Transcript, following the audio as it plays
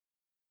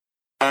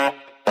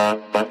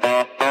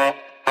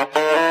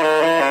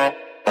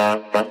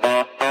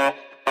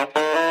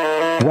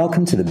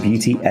Welcome to the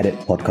Beauty Edit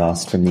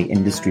podcast from the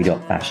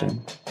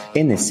Industry.Fashion.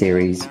 In this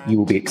series, you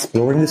will be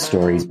exploring the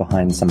stories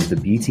behind some of the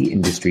beauty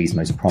industry's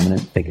most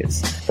prominent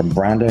figures, from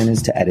brand owners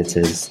to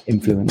editors,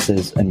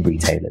 influencers, and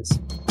retailers.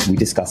 We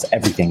discuss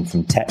everything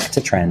from tech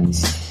to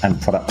trends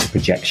and product to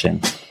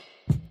projection.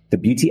 The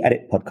Beauty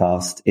Edit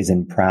podcast is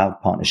in proud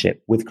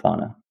partnership with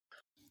Klarna.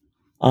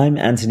 I'm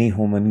Anthony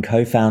Horman,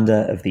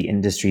 co-founder of the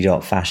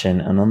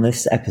Industry.Fashion, and on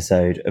this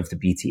episode of the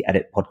Beauty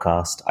Edit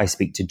podcast, I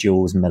speak to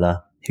Jules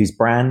Miller, whose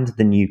brand,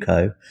 The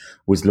NewCo,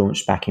 was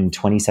launched back in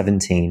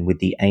 2017 with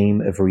the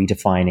aim of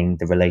redefining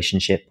the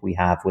relationship we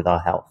have with our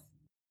health.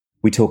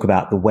 We talk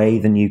about the way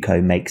The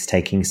NewCo makes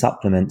taking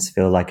supplements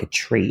feel like a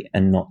treat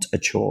and not a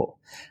chore,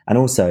 and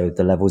also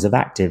the levels of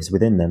actives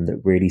within them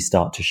that really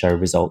start to show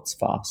results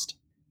fast.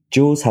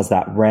 Jules has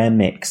that rare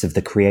mix of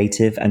the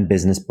creative and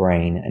business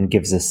brain and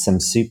gives us some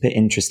super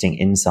interesting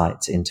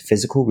insights into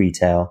physical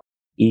retail,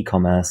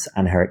 e-commerce,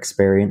 and her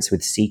experience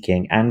with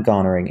seeking and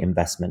garnering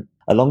investment,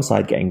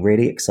 alongside getting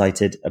really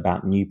excited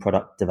about new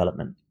product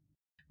development.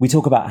 We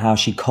talk about how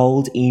she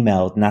cold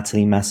emailed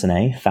Natalie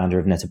Massenet, founder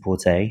of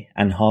Net-a-Porter,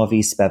 and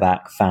Harvey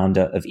Spevak,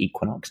 founder of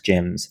Equinox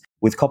Gyms,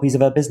 with copies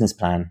of her business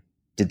plan.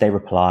 Did they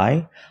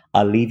reply?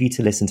 I'll leave you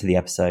to listen to the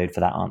episode for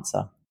that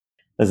answer.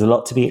 There's a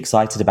lot to be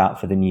excited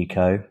about for the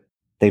NewCo.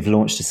 They've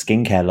launched a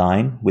skincare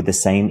line with the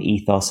same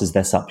ethos as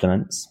their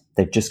supplements.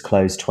 They've just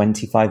closed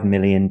 $25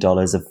 million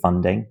of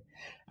funding,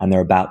 and they're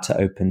about to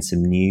open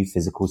some new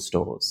physical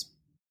stores.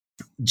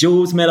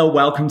 Jules Miller,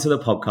 welcome to the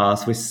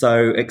podcast. We're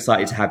so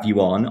excited to have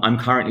you on. I'm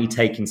currently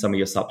taking some of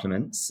your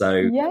supplements, so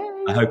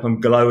Yay. I hope I'm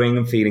glowing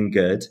and feeling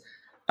good.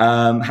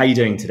 How are you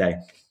doing today?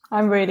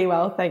 I'm really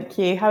well, thank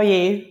you. How are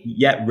you?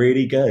 Yeah,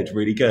 really good,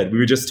 really good. We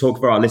were just talking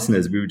for our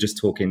listeners. We were just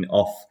talking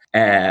off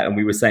air and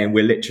we were saying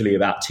we're literally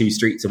about 2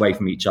 streets away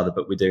from each other,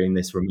 but we're doing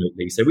this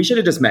remotely. So we should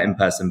have just met in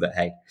person, but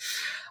hey.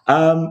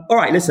 All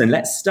right, listen,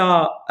 let's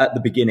start at the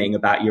beginning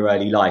about your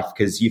early life,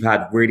 because you've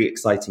had really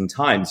exciting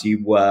times.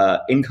 You were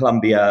in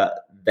Colombia,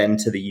 then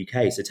to the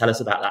UK. So tell us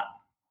about that.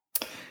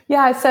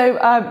 Yeah, so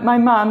my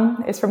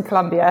mum is from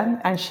Colombia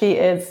and she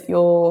is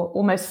your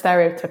almost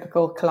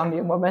stereotypical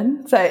Colombian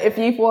woman. So if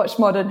you've watched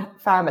Modern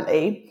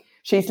Family,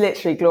 she's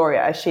literally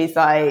Gloria. She's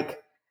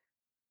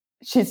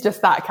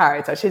just that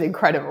character. She's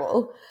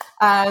incredible.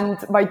 And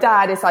my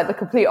dad is like the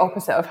complete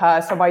opposite of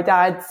her. So my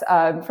dad's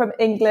from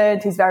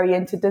England. He's very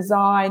into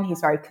design. He's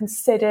very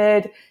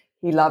considered.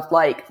 He loved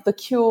like The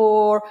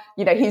Cure.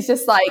 You know, he's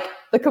just like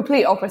the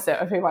complete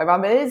opposite of who my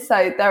mum is.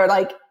 So they're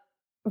like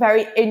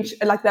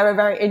they're a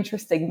very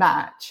interesting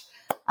match.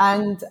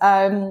 And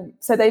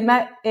so they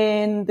met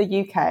in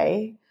the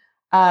UK.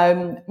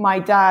 My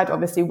dad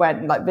obviously went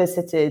and like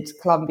visited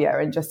Colombia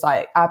and just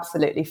like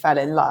absolutely fell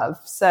in love.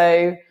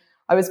 So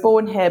I was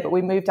born here, but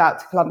we moved out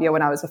to Colombia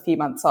when I was a few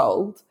months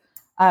old.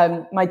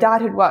 My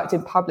dad had worked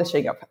in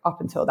publishing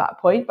up until that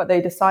point, but they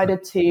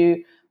decided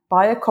to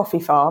buy a coffee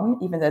farm,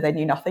 even though they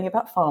knew nothing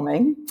about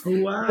farming.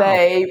 Wow.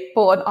 They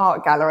bought an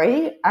art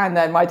gallery, and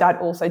then my dad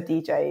also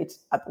DJ'd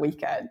at the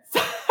weekends.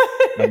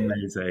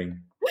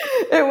 Amazing.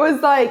 It was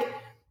like,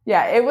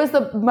 yeah, it was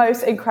the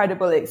most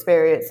incredible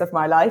experience of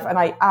my life. And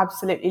I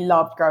absolutely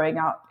loved growing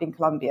up in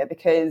Colombia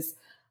because,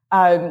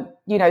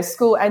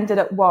 school ended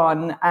at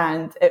 1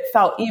 and it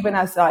felt, even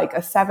as like a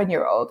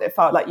 7-year-old, it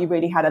felt like you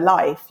really had a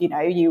life. You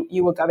know,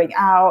 you were going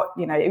out,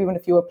 you know, even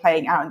if you were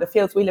playing out in the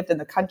fields, we lived in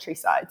the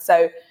countryside.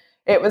 So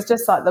it was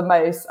just like the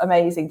most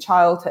amazing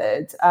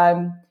childhood.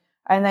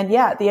 And then,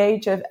 at the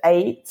age of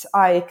 8,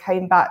 I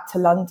came back to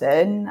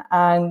London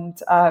and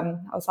I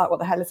was like, what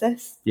the hell is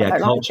this? Yeah,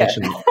 culture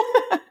shock.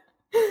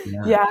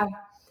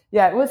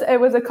 Yeah, it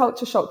was a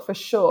culture shock for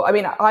sure. I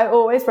mean, I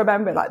always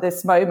remember like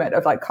this moment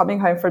of like coming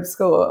home from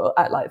school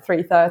at like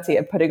 3:30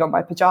 and putting on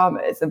my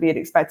pajamas and being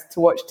expected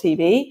to watch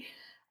TV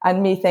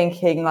and me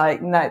thinking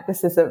like, no,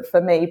 this isn't for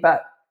me.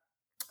 But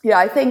yeah,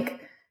 I think,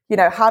 you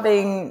know,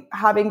 having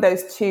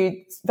those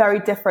two very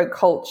different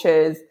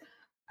cultures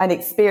and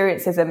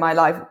experiences in my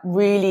life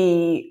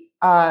really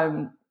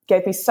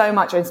gave me so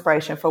much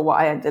inspiration for what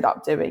I ended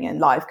up doing in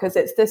life, because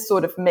it's this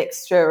sort of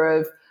mixture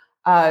of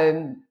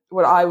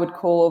what I would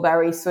call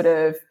very sort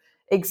of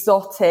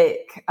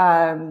exotic,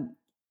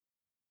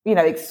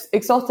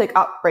 exotic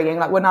upbringing.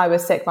 Like when I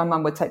was sick, my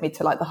mum would take me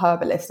to like the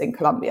herbalist in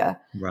Colombia,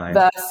 right,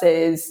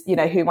 versus, you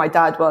know, who my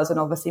dad was and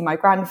obviously my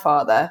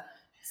grandfather.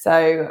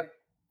 So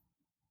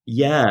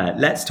yeah,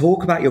 let's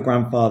talk about your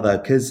grandfather,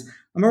 because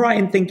am I right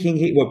in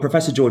thinking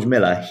Professor George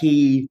Miller,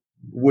 he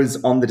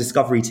was on the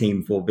discovery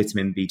team for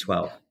vitamin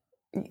B12?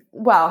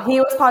 Well,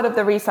 he was part of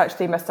the research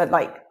team as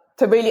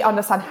to really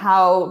understand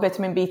how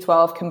vitamin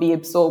B12 can be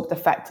absorbed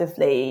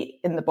effectively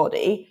in the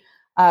body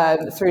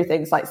through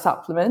things like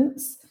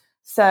supplements.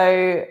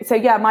 So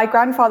yeah, my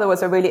grandfather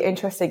was a really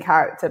interesting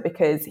character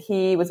because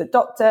he was a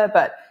doctor,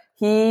 but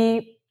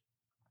he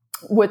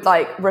would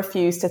like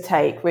refuse to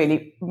take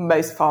really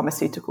most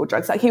pharmaceutical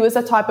drugs. Like he was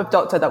the type of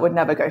doctor that would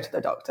never go to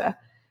the doctor,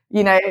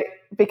 you know,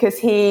 because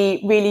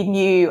he really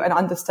knew and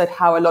understood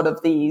how a lot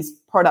of these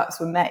products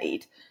were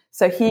made.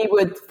 So he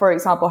would, for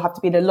example, have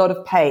to be in a lot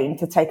of pain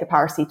to take a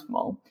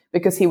paracetamol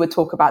because he would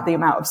talk about the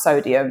amount of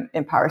sodium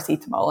in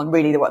paracetamol and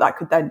really what that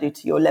could then do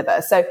to your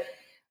liver. So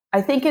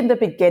I think in the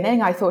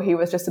beginning, I thought he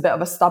was just a bit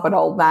of a stubborn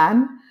old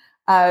man.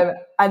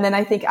 And then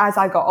I think as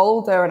I got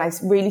older and I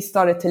really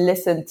started to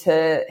listen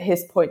to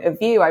his point of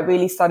view, I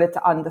really started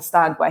to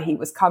understand where he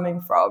was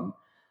coming from.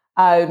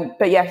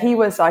 But yeah, he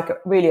was like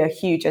really a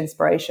huge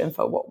inspiration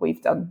for what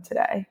we've done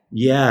today.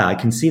 Yeah, I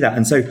can see that.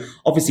 And so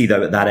obviously,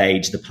 though, at that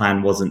age, the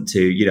plan wasn't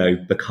to,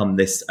 become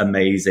this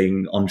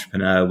amazing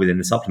entrepreneur within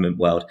the supplement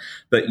world.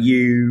 But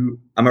am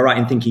I right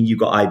in thinking you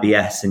got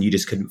IBS and you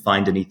just couldn't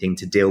find anything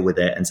to deal with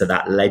it? And so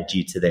that led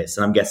you to this.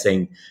 And I'm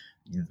guessing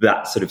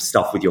that sort of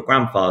stuff with your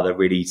grandfather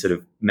really sort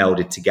of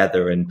melded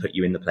together and put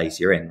you in the place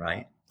you're in,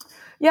 right?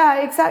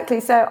 Yeah, exactly.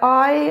 So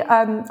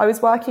I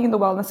was working in the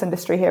wellness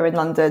industry here in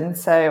London.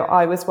 So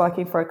I was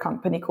working for a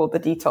company called the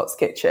Detox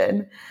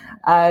Kitchen,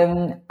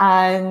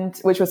 and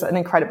which was an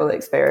incredible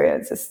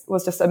experience. It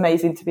was just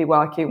amazing to be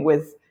working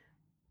with,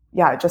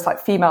 just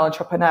like female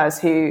entrepreneurs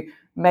who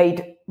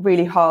made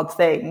really hard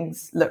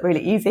things look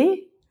really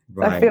easy.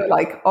 Right. I feel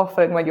like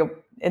often when you're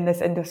in this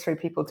industry,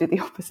 people do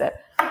the opposite.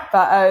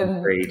 But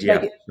agreed,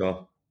 yeah,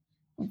 sure.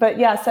 But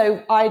yeah,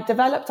 so I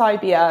developed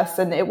IBS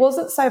and it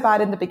wasn't so bad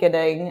in the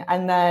beginning.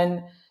 And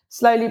then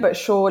slowly but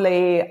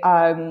surely,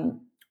 I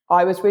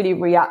was really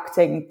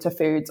reacting to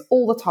foods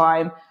all the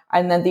time.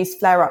 And then these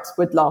flare-ups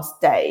would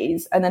last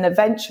days. And then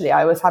eventually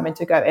I was having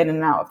to go in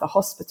and out of the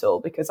hospital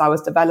because I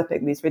was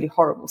developing these really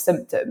horrible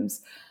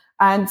symptoms.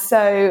 And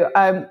so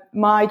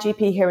my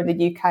GP here in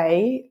the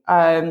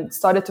UK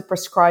started to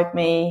prescribe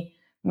me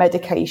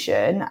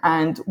medication.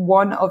 And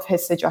one of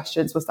his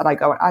suggestions was that I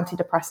go on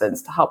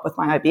antidepressants to help with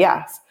my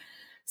IBS.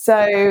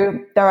 So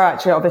there are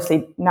actually,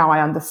 obviously, now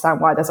I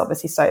understand why there's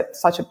obviously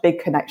such a big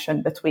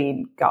connection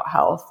between gut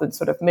health and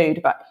sort of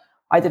mood, but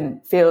I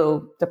didn't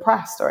feel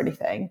depressed or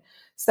anything.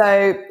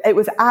 So it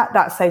was at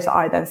that stage that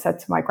I then said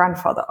to my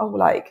grandfather,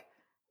 my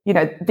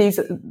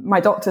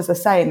doctors are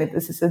saying that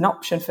this is an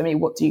option for me.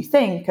 What do you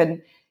think?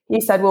 And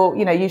he said, well,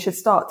 you should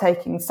start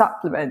taking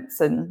supplements.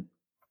 And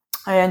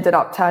I ended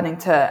up turning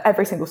to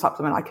every single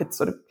supplement I could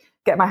sort of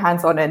get my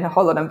hands on in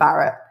Holland &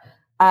 Barrett.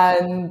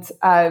 And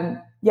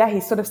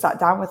he sort of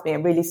sat down with me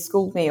and really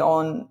schooled me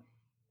on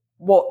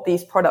what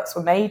these products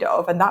were made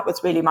of. And that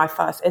was really my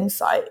first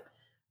insight,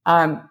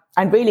 and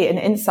really an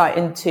insight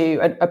into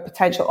a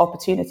potential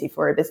opportunity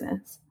for a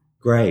business.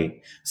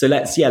 Great. So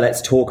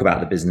let's talk about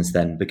the business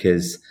then,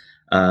 because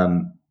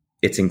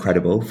it's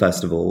incredible.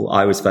 First of all,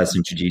 I was first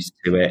introduced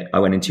to it. I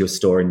went into your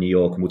store in New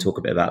York, and we'll talk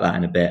a bit about that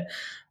in a bit.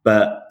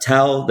 But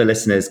tell the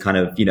listeners kind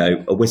of,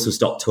 a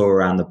whistle-stop tour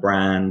around the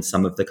brand,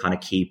 some of the kind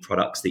of key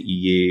products that you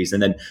use.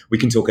 And then we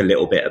can talk a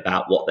little bit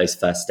about what those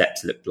first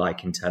steps looked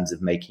like in terms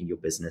of making your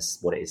business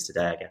what it is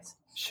today, I guess.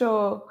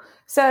 Sure.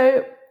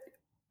 So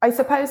I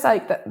suppose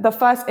the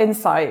first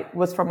insight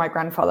was from my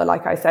grandfather.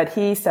 Like I said,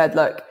 he said,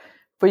 look,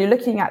 when you're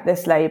looking at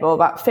this label,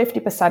 about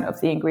 50%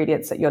 of the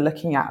ingredients that you're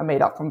looking at are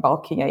made up from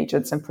bulking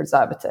agents and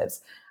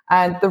preservatives.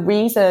 And the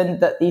reason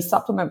that these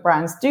supplement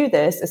brands do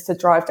this is to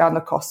drive down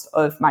the cost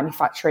of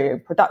manufacturing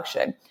and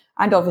production.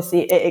 And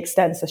obviously it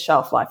extends the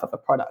shelf life of a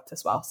product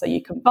as well. So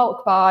you can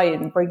bulk buy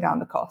and bring down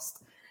the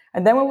cost.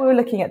 And then when we were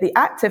looking at the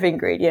active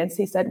ingredients,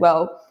 he said,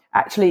 well,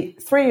 actually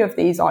 3 of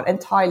these aren't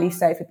entirely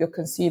safe if you're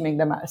consuming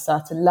them at a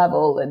certain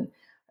level. And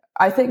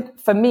I think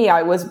for me,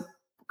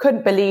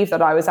 couldn't believe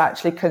that I was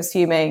actually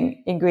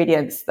consuming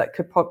ingredients that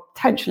could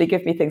potentially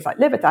give me things like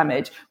liver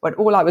damage when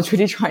all I was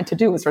really trying to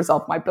do was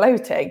resolve my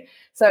bloating.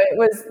 So it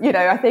was,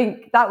 I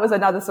think that was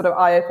another sort of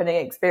eye-opening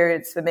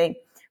experience for me.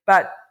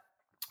 But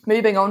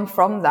moving on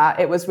from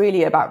that, it was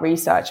really about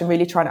research and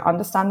really trying to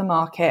understand the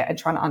market and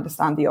trying to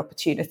understand the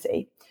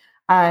opportunity.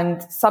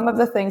 And some of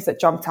the things that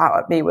jumped out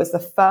at me was the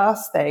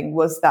first thing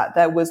was that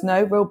there was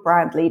no real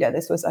brand leader.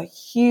 This was a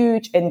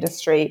huge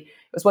industry.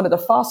 It was one of the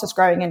fastest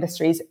growing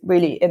industries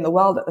really in the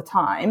world at the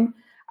time.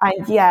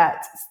 And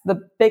yet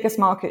the biggest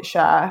market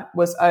share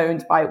was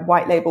owned by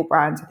white label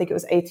brands. I think it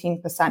was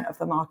 18% of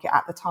the market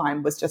at the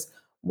time was just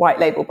white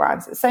label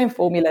brands. The same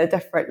formula,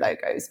 different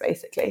logos,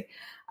 basically.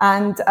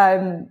 And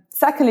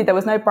secondly, there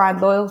was no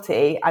brand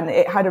loyalty and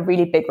it had a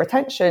really big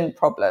retention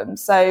problem.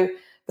 So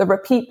the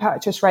repeat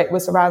purchase rate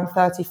was around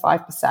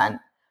 35%,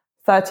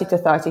 30 to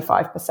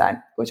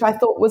 35%, which I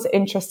thought was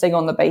interesting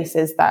on the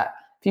basis that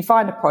if you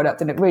find a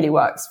product and it really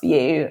works for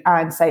you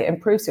and say it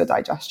improves your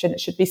digestion, it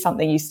should be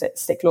something you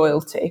stick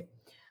loyal to.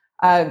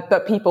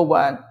 But people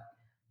weren't.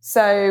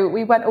 So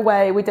we went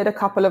away, we did a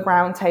couple of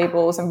round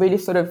tables and really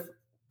sort of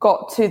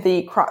got to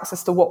the crux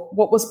as to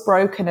what was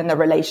broken in the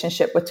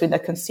relationship between the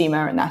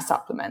consumer and their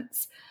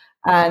supplements.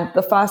 And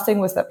the first thing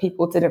was that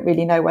people didn't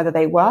really know whether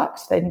they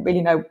worked. They didn't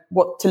really know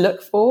what to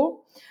look for.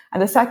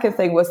 And the second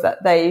thing was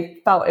that they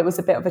felt it was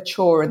a bit of a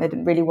chore and they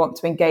didn't really want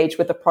to engage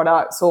with the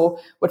products or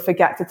would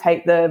forget to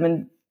take them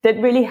and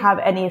didn't really have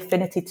any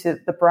affinity to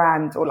the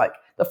brand or like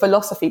the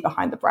philosophy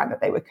behind the brand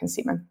that they were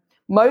consuming.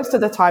 Most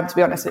of the time, to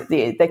be honest with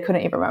you, they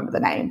couldn't even remember the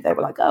name. They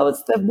were like, oh,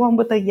 it's the one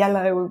with the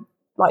yellow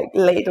like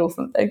lid or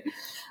something.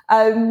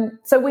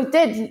 So we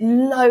did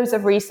loads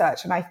of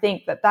research, and I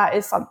think that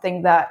is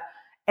something that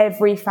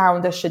every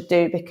founder should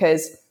do,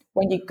 because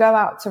when you go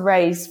out to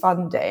raise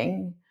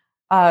funding,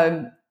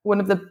 one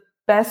of the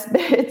best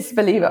bits,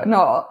 believe it or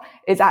not,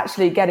 is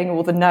actually getting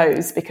all the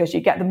no's, because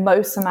you get the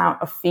most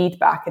amount of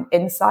feedback and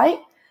insight.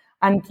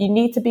 And you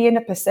need to be in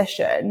a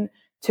position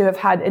to have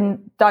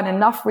done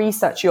enough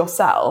research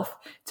yourself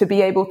to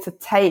be able to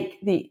take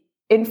the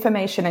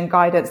information and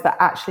guidance that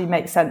actually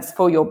makes sense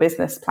for your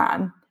business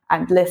plan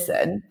and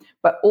listen,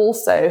 but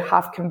also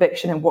have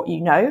conviction in what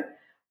you know.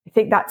 I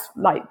think that's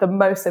like the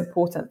most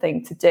important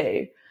thing to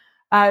do.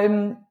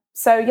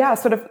 So yeah,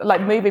 sort of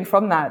like moving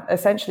from that,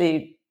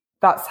 essentially,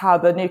 that's how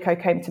the Nuco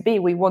came to be.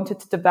 We wanted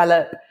to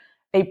develop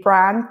a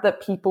brand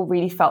that people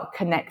really felt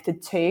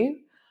connected to,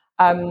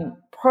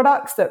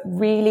 products that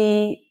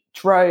really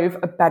drove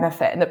a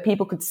benefit and that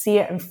people could see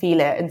it and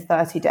feel it in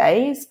 30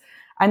 days.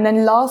 And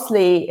then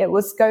lastly, it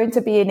was going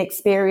to be an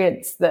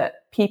experience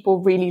that people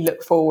really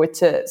look forward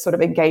to sort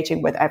of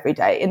engaging with every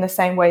day, in the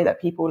same way that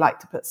people like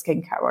to put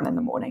skincare on in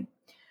the morning.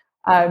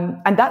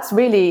 And that's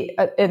really,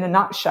 in a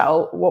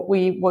nutshell, what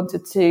we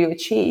wanted to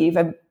achieve.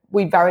 And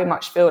we very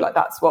much feel like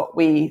that's what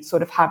we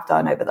sort of have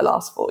done over the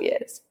last 4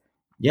 years.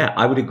 Yeah,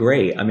 I would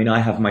agree. I mean, I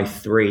have my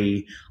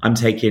 3. I'm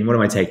taking, what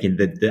am I taking?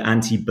 The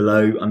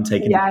anti-bloat. I'm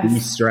taking the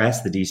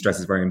de-stress. The de-stress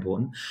is very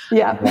important.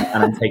 Yeah.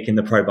 And I'm taking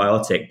the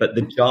probiotic. But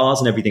the jars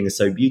and everything are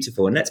so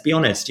beautiful. And let's be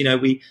honest, you know,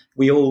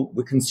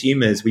 we're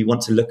consumers. We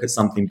want to look at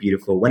something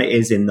beautiful when it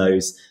is in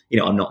those, you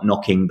know, I'm not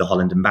knocking the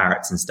Holland and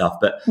Barretts and stuff,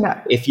 but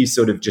if you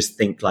sort of just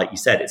think, like you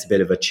said, it's a bit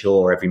of a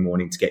chore every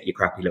morning to get your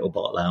crappy little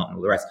bottle out and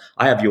all the rest.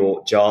 I have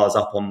your jars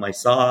up on my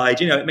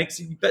side, you know, it makes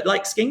you, but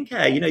like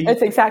skincare, you know.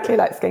 It's exactly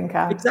like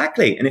skincare.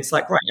 Exactly. And it's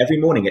like, right, every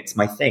morning it's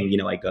my thing, you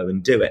know, I go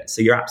and do it.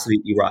 So you're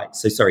absolutely right.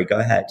 So sorry, go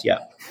ahead. Yeah.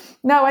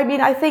 No, I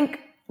mean, I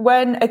think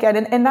when, again,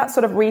 in that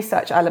sort of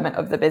research element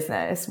of the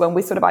business, when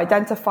we sort of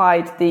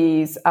identified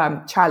these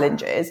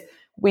challenges,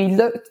 we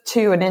looked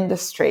to an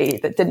industry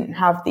that didn't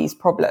have these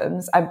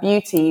problems, and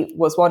beauty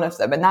was one of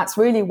them. And that's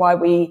really why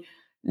we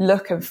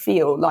look and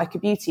feel like a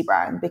beauty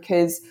brand,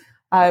 because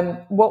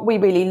what we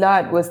really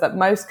learned was that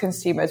most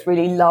consumers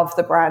really love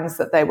the brands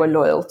that they were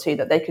loyal to,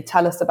 that they could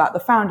tell us about the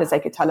founders, they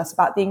could tell us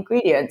about the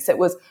ingredients. It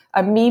was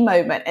a me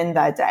moment in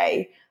their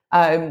day.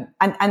 And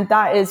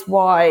that is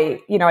why,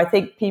 you know, I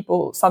think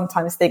people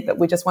sometimes think that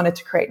we just wanted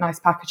to create nice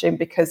packaging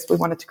because we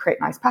wanted to create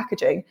nice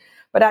packaging.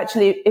 But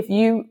actually, if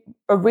you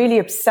are really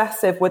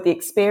obsessive with the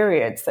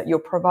experience that you're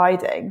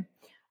providing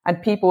and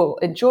people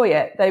enjoy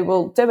it, they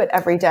will do it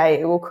every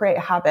day. It will create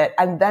a habit,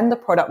 and then the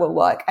product will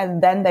work,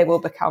 and then they will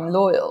become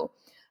loyal.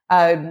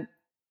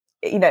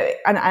 You know,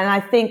 and I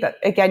think that,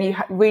 again, you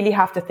really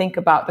have to think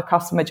about the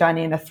customer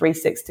journey in a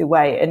 360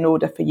 way in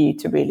order for you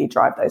to really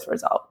drive those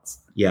results.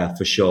 Yeah,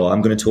 for sure.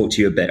 I'm going to talk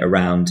to you a bit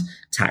around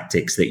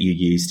tactics that you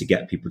use to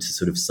get people to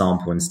sort of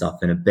sample and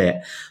stuff in a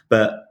bit.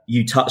 But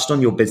you touched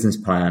on your business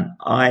plan.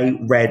 I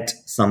read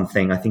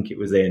something, I think it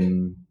was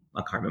in,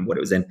 I can't remember what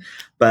it was in,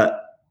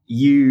 but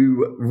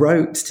you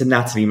wrote to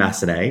Natalie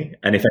Massenet.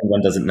 And if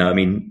anyone doesn't know, I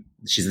mean,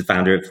 she's the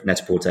founder of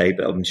Net-a-Porter,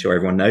 but I'm sure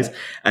everyone knows.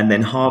 And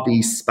then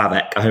Harvey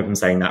Spavek, I hope I'm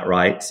saying that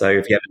right. So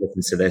if he ever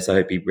listens to this, I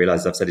hope he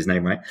realizes I've said his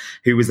name right,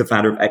 who was the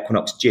founder of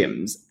Equinox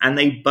Gyms. And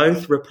they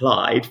both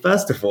replied,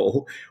 first of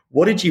all,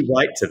 what did you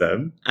write to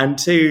them? And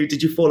 2,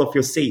 did you fall off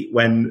your seat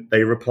when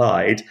they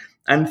replied?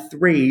 And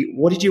 3,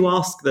 what did you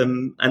ask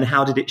them and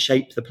how did it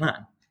shape the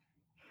plan?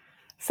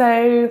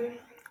 So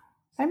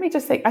let me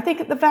just think. I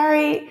think at the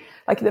very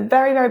beginning,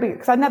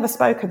 because I'd never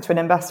spoken to an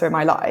investor in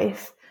my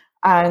life,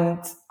 and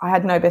I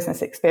had no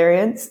business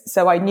experience.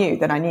 So I knew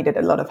that I needed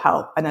a lot of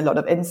help and a lot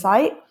of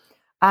insight.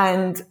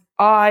 And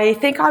I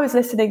think I was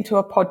listening to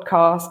a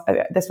podcast.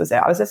 This was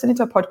it. I was listening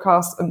to a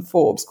podcast on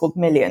Forbes called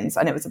Millions.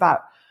 And it was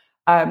about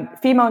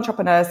female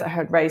entrepreneurs that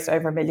had raised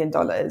over $1 million.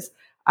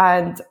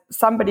 And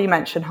somebody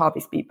mentioned Harvey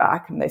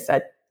Spivak, and they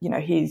said, you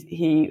know,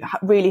 he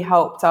really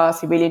helped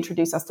us. He really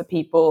introduced us to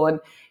people, and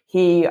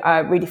he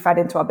really fed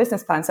into our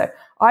business plan. So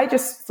I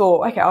just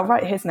thought, okay, I'll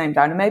write his name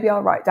down, and maybe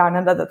I'll write down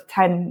another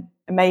 10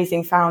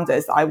 amazing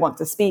founders that I want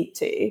to speak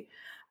to.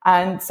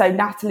 And so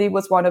Natalie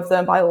was one of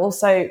them. But I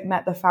also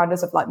met the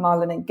founders of like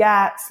Marlin and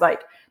Getz.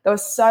 Like, there were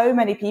so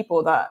many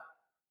people that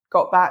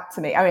got back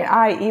to me. I mean,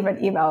 I even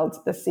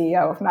emailed the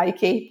CEO of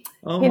Nike.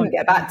 He didn't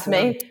get back to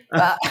me,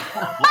 but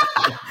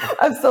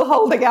I'm still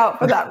holding out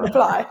for that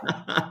reply.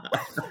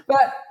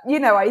 But, you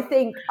know, I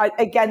think,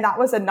 again, that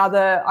was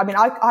another, I mean,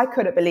 I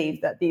couldn't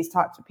believe that these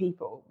types of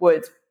people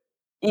would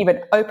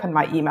even open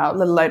my email,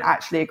 let alone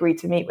actually agree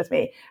to meet with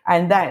me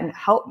and then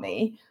help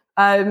me.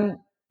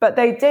 But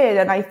they did.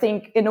 And I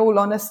think, in all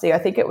honesty, I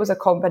think it was a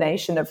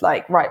combination of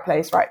like right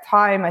place, right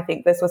time. I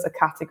think this was a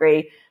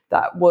category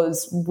that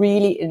was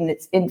really in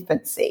its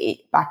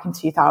infancy back in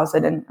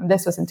 2000. And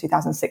this was in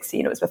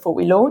 2016. It was before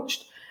we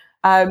launched.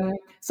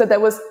 So there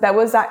was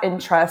that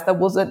interest. There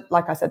wasn't,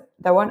 like I said,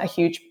 there weren't a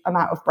huge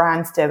amount of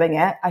brands doing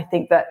it. I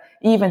think that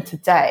even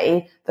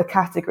today, the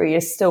category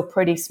is still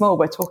pretty small.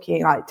 We're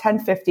talking like 10,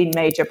 15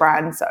 major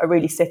brands that are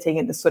really sitting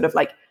in the sort of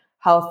like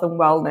health and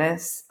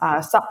wellness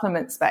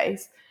supplement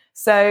space.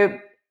 So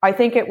I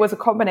think it was a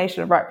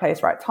combination of right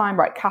place, right time,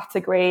 right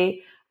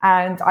category.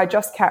 And I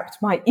just kept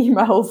my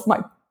emails,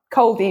 my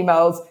cold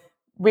emails,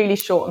 really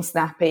short and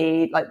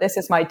snappy. Like, this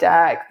is my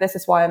deck. This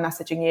is why I'm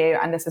messaging you.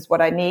 And this is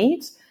what I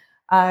need.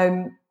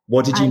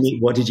 What did you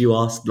need? What did you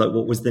ask? Like,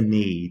 what was the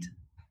need?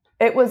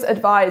 It was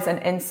advice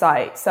and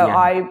insight. So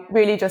I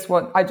really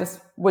I just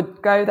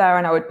would go there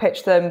and I would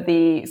pitch them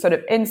the sort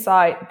of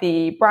insight,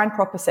 the brand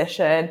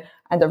proposition,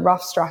 and the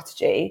rough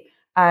strategy.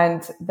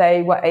 And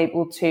they were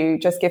able to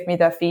just give me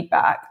their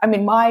feedback. I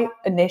mean, my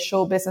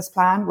initial business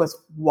plan was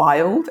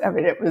wild. I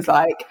mean, it was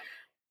like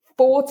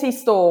 40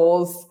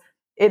 stores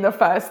in the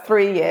first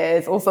 3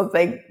 years or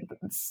something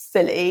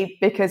silly,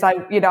 because I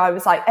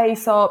was like,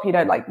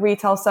 ASOP, like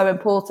retail's so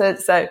important.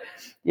 So,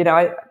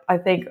 I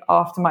think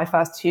after my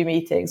first 2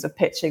 meetings of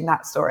pitching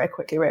that story, I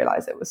quickly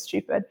realized it was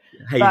stupid.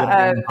 Hey, you got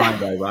to aim high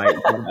though, right?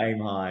 You got to aim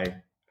high.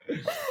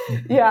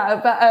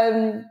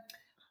 Yeah,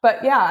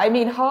 but yeah, I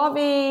mean,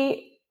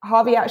 Harvey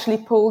actually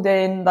pulled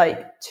in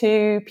like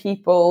 2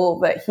 people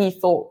that he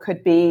thought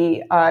could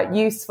be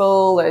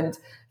useful, and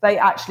they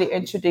actually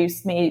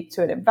introduced me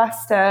to an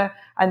investor.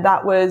 And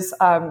that was,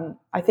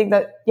 I think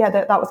that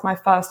was my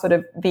first sort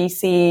of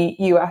VC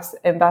US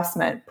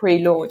investment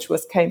pre-launch,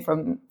 came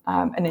from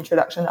an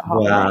introduction that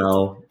Harvey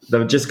made.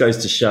 That just goes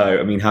to show,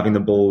 I mean, having the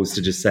balls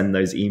to just send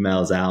those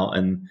emails out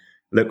and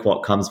look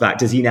what comes back.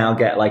 Does he now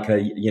get like a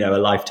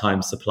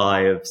lifetime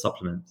supply of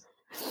supplements?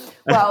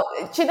 Well,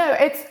 it's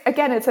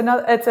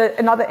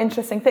another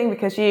interesting thing,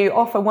 because you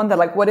often wonder,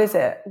 like, what is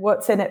it?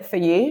 What's in it for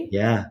you?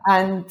 Yeah.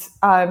 And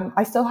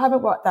I still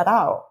haven't worked that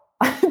out,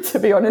 to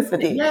be honest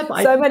with you. Yeah,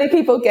 many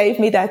people gave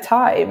me their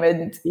time.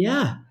 And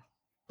yeah.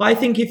 But I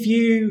think if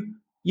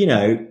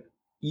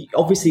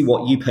obviously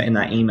what you put in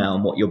that email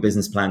and what your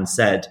business plan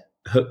said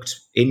hooked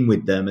in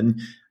with them.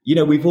 And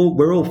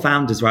we're all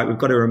founders, right? We've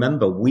got to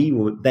remember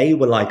they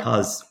were like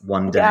us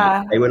one day.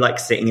 Yeah. They were like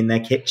sitting in their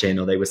kitchen,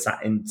 or they were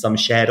sat in some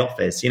shared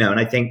office, and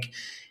I think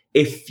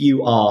if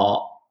you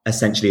are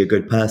essentially a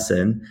good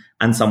person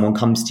and someone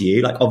comes to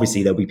you, like,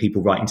 obviously there'll be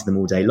people writing to them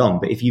all day long,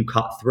 but if you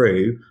cut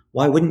through,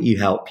 why wouldn't you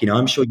help?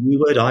 I'm sure you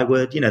would, I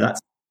would, I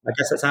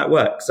guess that's how it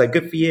works. So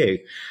good for you.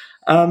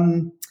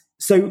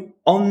 So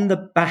on the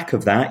back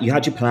of that, you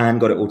had your plan,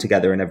 got it all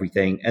together and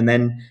everything. And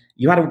then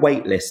you had a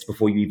wait list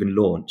before you even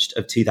launched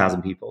of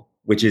 2,000 people,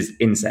 which is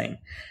insane.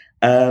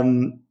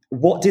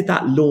 What did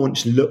that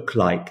launch look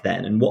like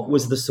then? And what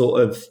was the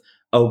sort of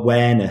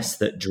awareness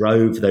that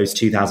drove those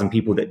 2,000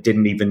 people that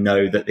didn't even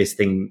know that this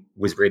thing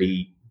was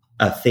really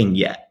a thing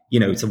yet?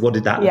 So what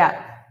did that look like?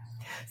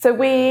 So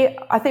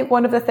I think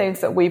one of the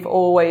things that we've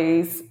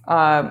always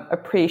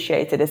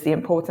appreciated is the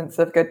importance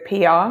of good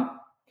PR.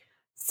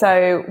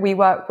 So we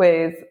work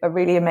with a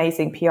really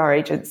amazing PR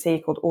agency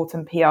called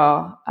Autumn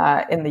PR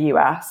in the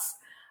US.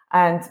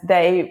 And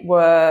they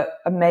were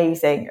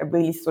amazing at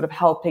really sort of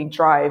helping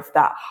drive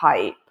that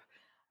hype.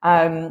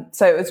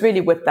 So it was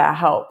really with their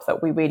help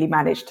that we really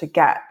managed to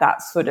get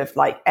that sort of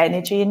like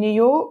energy in New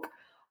York.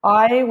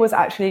 I was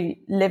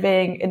actually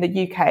living in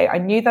the UK. I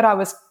knew that I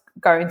was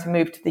going to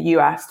move to the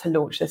US to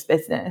launch this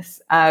business.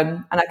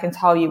 And I can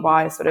tell you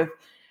why sort of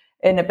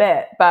in a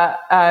bit. But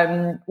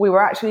we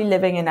were actually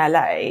living in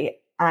LA,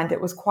 and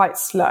it was quite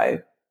slow.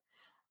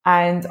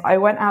 And I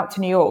went out to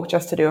New York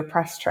just to do a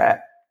press trip.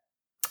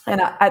 And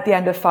at the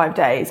end of 5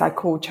 days, I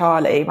called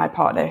Charlie, my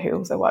partner, who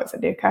also works at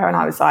Nuco, and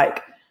I was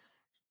like,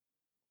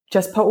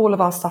 just put all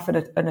of our stuff in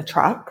a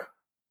truck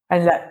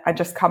and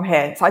just come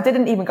here. So I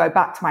didn't even go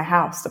back to my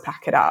house to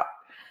pack it up,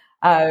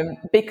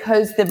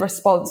 because the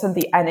response and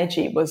the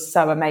energy was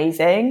so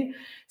amazing.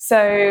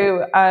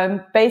 So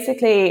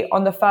basically,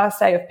 on the first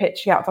day of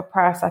pitching out for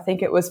press, I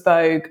think it was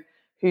Vogue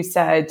who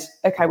said,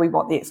 okay, we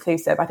want the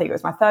exclusive. I think it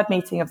was my 3rd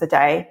meeting of the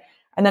day.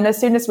 And then as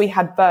soon as we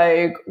had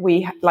Vogue,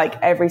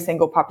 every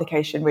single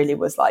publication really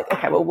was like,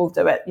 okay, well, we'll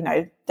do it,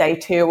 day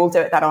 2, we'll do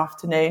it that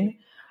afternoon.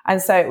 And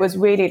so it was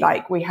really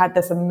like, we had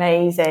this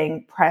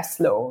amazing press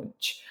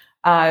launch.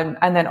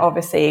 And then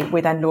obviously we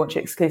then launched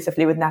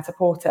exclusively with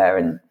Net-a-Porter,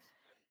 and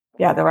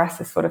the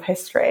rest is sort of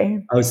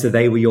history. Oh, so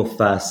they were your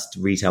first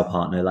retail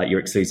partner, like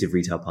your exclusive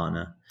retail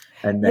partner.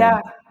 And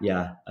then,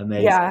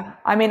 amazing. Yeah.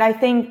 I mean, I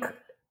think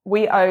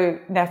we owe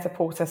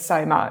Net-a-Porter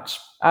so much.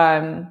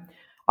 I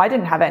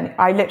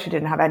literally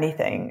didn't have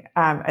anything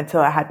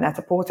until I had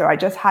Net-a-Porter. I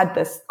just had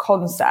this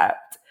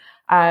concept,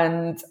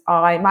 and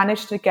I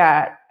managed to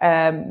get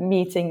a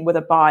meeting with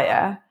a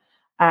buyer.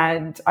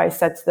 And I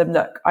said to them,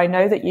 look, I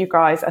know that you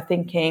guys are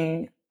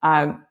thinking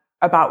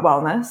about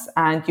wellness,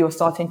 and you're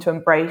starting to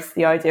embrace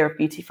the idea of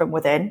beauty from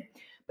within,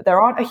 but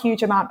there aren't a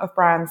huge amount of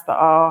brands that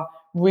are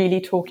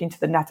really talking to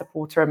the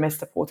Net-a-Porter and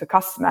Mr. Porter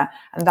customer.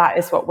 And that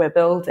is what we're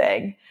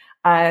building.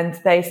 And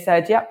they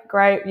said, yep,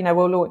 great.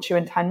 We'll launch you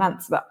in 10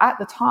 months. But at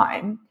the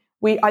time,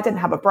 I didn't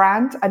have a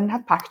brand. I didn't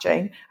have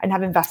packaging. I didn't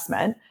have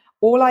investment.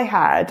 All I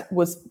had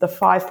was the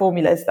 5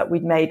 formulas that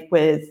we'd made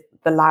with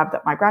the lab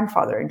that my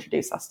grandfather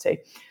introduced us to.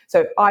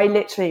 So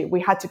we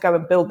had to go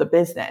and build the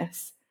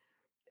business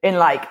in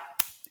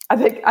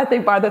I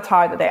think by the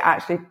time that they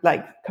actually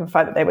like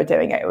confirmed that they were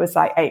doing it, it was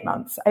like 7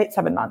 months. So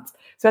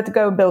we had to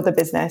go and build a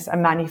business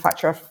and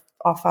manufacture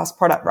our first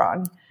product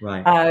run.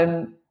 Right.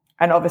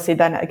 And obviously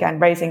then again,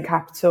 raising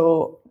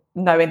capital,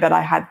 knowing that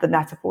I had the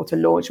Net-a-Porter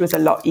launch was a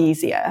lot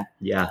easier.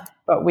 Yeah.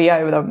 But we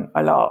owe them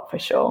a lot for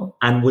sure.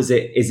 And is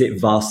it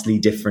vastly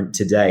different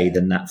today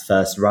than that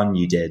first run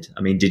you did?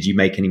 I mean, did you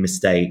make any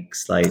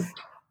mistakes?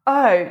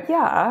 Oh,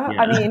 yeah.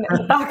 I mean,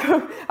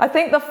 I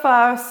think the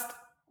first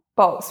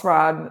box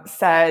run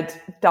said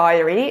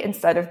diary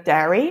instead of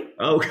dairy.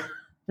 Oh.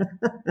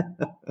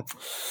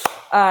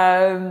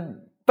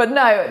 But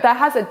no, there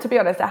hasn't, to be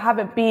honest, there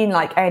haven't been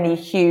like any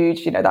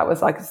huge, that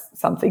was like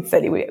something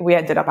silly. We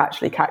ended up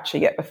actually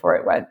catching it before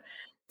it went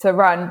to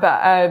run.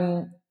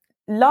 But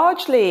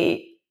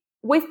largely,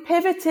 we've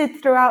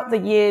pivoted throughout the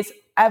years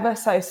ever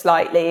so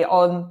slightly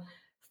on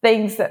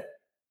things that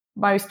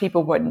most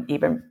people wouldn't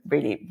even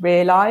really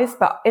realize.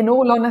 But in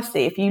all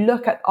honesty, if you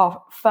look at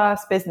our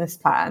first business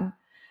plan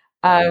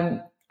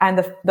and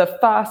the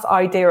first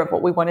idea of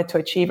what we wanted to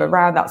achieve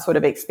around that sort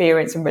of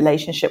experience and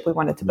relationship we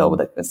wanted to build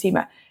with the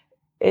consumer,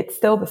 it's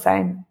still the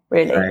same,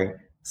 really. Right.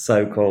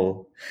 So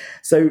cool.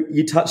 So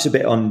you touched a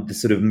bit on the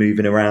sort of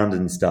moving around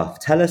and stuff.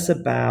 Tell us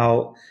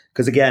about,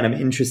 because again, I'm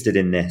interested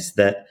in this,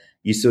 that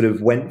you sort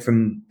of went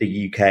from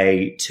the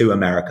UK to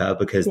America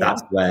because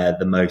that's where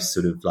the most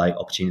sort of like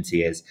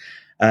opportunity is.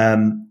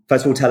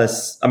 First of all, tell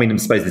us, I mean, I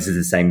suppose this is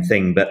the same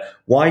thing, but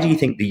why do you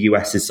think the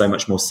US is so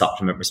much more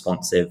supplement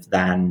responsive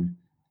than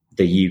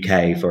the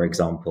UK, for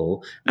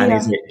example? And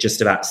is it just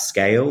about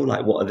scale?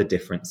 Like, what are the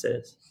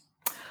differences?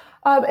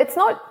 It's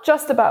not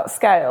just about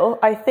scale.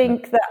 I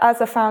think that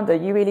as a founder,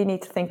 you really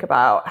need to think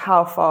about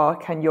how far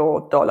can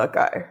your dollar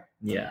go.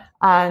 Yeah.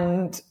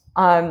 And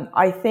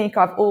I think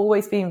I've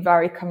always been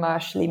very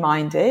commercially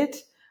minded.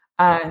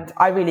 And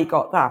I really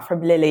got that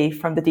from Lily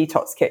from the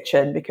Detox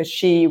Kitchen, because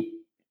she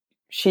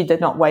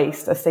did not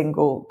waste a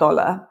single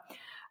dollar.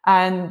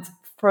 And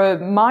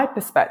from my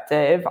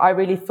perspective, I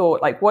really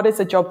thought, like, what is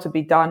a job to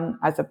be done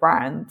as a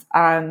brand?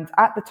 And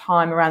at the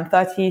time, around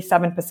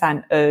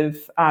 37%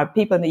 of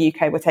people in the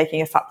UK were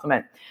taking a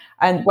supplement.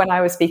 And when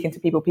I was speaking to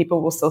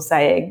people were still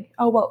saying,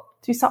 oh, well,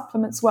 do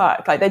supplements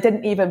work? Like, they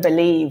didn't even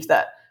believe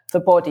that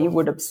the body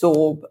would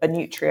absorb a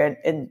nutrient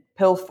in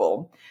pill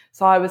form.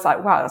 So I was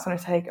like, wow, that's going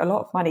to take a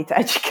lot of money to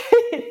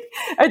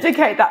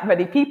educate that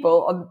many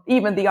people on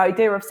even the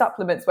idea of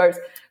supplements. Whereas,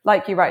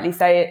 like you rightly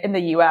say, in the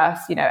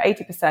US,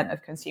 80%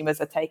 of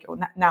consumers are taking,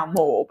 now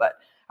more, but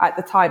at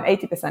the time,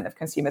 80% of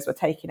consumers were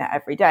taking it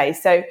every day.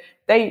 So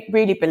they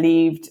really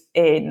believed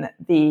in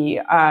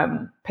the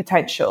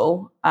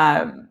potential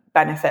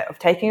benefit of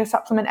taking a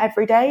supplement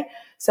every day.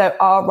 So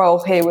our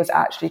role here was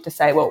actually to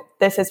say, well,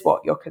 this is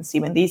what you're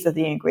consuming. These are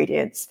the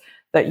ingredients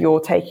that you're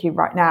taking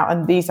right now,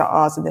 and these are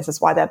ours, and this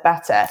is why they're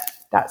better.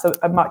 That's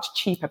a much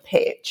cheaper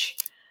pitch.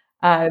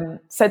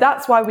 So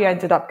that's why we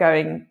ended up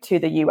going to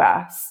the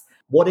US.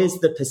 What is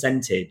the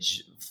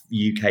percentage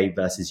UK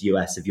versus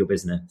US of your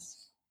business?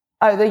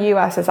 Oh, the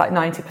US is like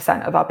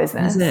 90% of our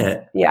business. Is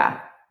it? Yeah.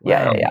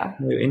 Wow. Yeah.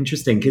 Oh,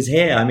 interesting. Because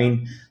here, I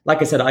mean,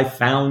 like I said, I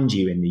found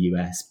you in the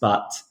US,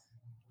 but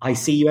I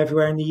see you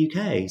everywhere in the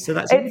UK. So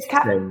that's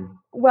interesting.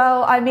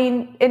 Well, I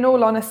mean, in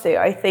all honesty,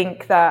 I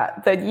think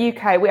that the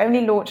UK, we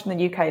only launched in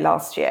the UK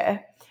last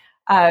year.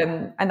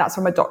 And that's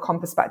from a .com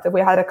perspective.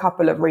 We had a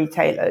couple of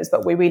retailers,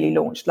 but we really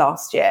launched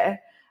last year.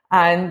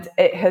 And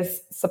it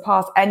has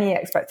surpassed any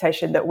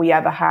expectation that we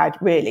ever had,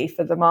 really,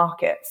 for the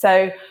market.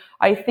 So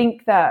I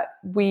think that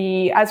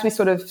as we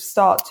sort of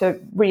start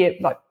to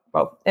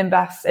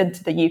invest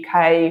into the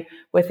UK,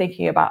 we're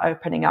thinking about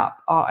opening up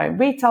our own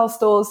retail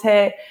stores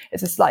here.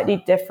 It's a slightly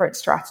different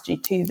strategy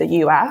to the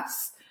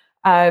US.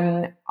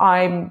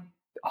 I'm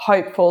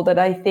hopeful that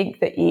I think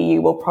the EU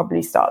will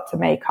probably start to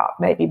make up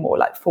maybe more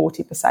like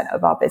 40%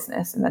 of our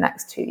business in the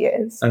next 2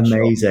 years.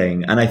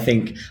 Amazing. Sure. And I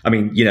think, I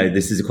mean,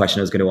 this is a question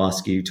I was going to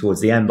ask you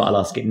towards the end, but I'll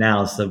ask it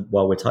now. So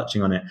while we're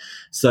touching on it,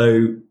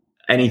 so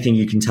anything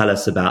you can tell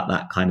us about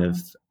that kind of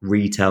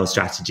retail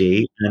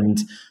strategy, and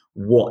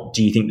what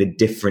do you think the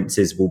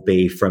differences will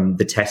be from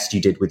the test you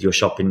did with your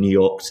shop in New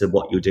York to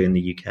what you'll do in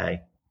the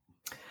UK?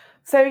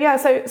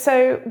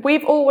 So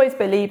we've always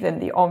believed in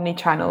the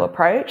omni-channel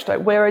approach.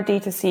 Like, we're a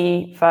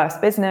D2C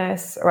first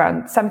business.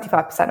 Around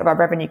 75% of our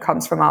revenue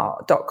comes from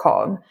our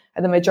 .com,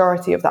 and the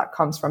majority of that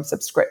comes from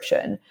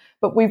subscription.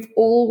 But we've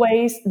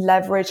always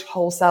leveraged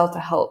wholesale to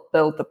help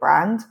build the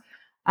brand.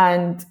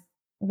 And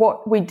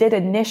what we did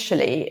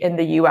initially in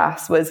the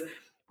US was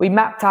we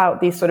mapped out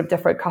these sort of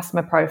different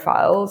customer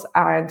profiles,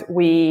 and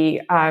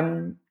we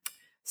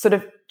sort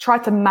of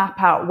tried to map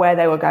out where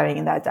they were going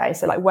in their day.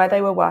 So like where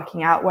they were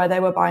working out, where they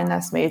were buying their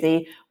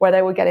smoothie, where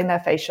they were getting their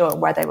facial, and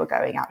where they were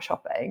going out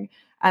shopping.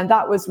 And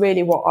that was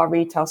really what our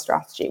retail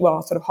strategy,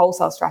 our sort of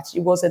wholesale strategy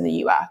was in the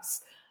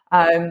US.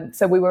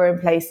 So we were in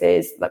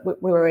places like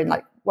we were in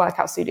like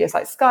workout studios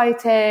like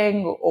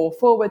Skyting or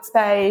Forward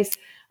Space.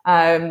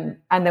 And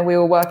then we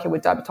were working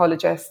with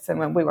dermatologists, and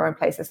when we were in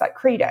places like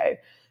Credo.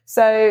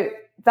 So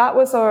that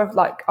was sort of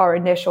like our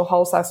initial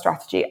wholesale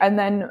strategy. And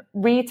then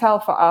retail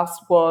for us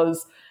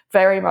was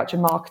very much a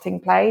marketing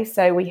play.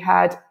 So we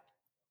had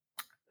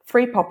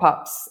 3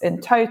 pop-ups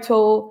in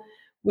total.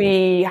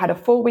 We had a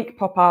 4-week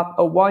pop-up,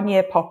 a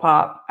 1-year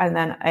pop-up, and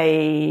then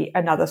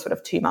another sort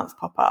of 2-month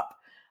pop-up.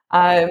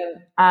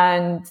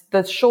 And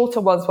the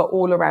shorter ones were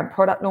all around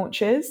product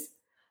launches.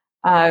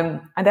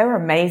 And they were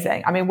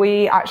amazing. I mean,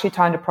 we actually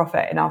turned a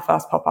profit in our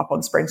first pop-up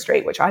on Spring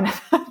Street, which I never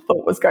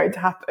thought was going to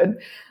happen.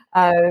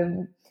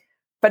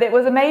 But it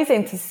was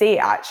amazing to see,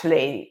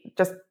 actually,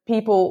 just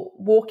people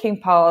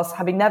walking past,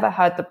 having never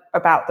heard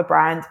about the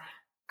brand,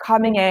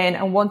 coming in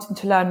and wanting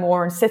to learn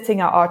more and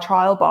sitting at our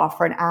trial bar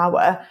for an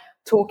hour,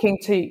 talking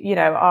to, you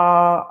know,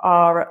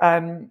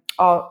 our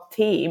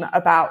team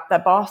about their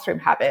bathroom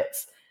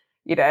habits,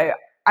 you know.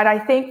 And I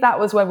think that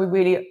was when we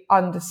really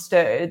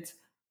understood,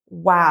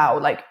 wow,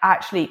 like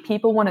actually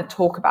people want to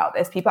talk about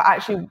this. People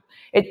actually,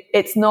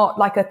 it's not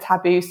like a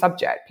taboo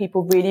subject.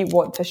 People really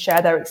want to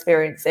share their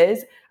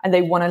experiences and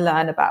they want to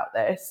learn about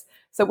this.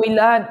 So we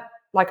learned,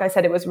 like I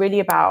said, it was really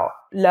about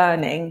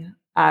learning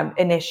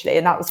initially.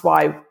 And that was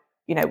why,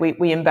 you know,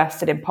 we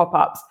invested in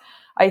pop-ups.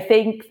 I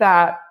think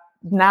that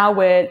now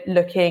we're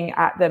looking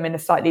at them in a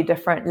slightly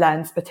different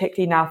lens,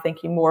 particularly now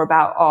thinking more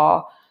about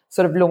our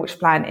sort of launch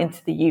plan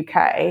into the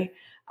UK.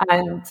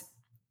 And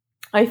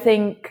I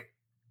think,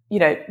 you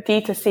know,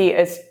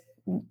 D2C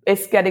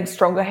is getting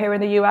stronger here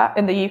in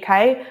the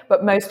UK,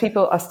 but most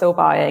people are still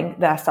buying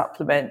their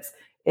supplements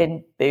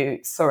in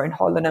Boots or in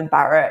Holland &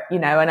 Barrett, you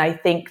know, and I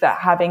think that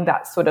having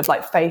that sort of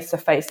like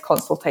face-to-face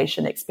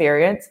consultation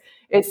experience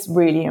is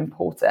really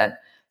important.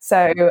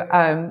 So,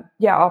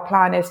 our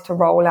plan is to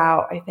roll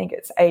out, I think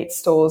it's 8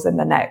 stores in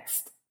the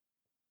next,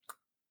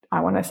 I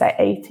want to say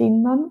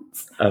 18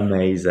 months.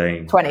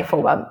 Amazing.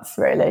 24 months,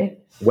 really.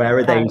 Where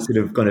are they sort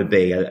of going to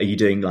be? Are you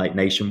doing like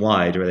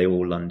nationwide or are they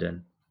all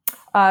London?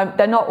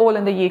 They're not all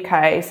in the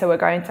UK. So we're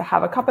going to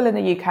have a couple in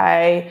the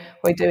UK.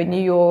 We're doing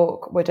New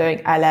York, we're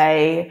doing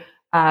LA,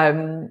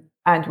 and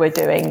we're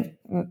doing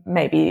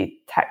maybe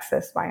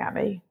Texas,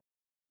 Miami.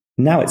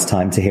 Now it's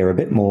time to hear a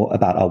bit more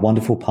about our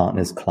wonderful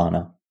partners,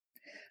 Klarna.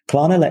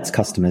 Klarna lets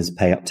customers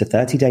pay up to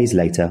 30 days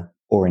later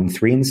or in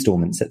 3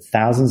 installments at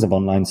thousands of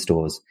online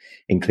stores,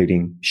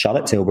 including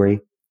Charlotte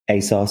Tilbury,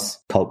 ASOS,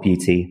 Cult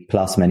Beauty,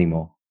 plus many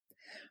more.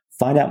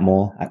 Find out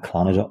more at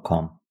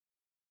Klarna.com.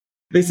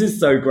 This is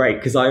so great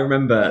because I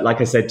remember,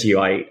 like I said to you,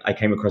 I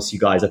came across you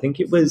guys. I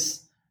think it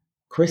was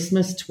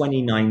Christmas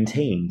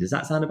 2019. Does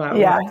that sound about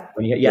right?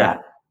 Yeah.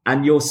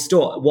 And your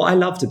store, what I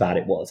loved about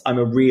it was I'm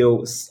a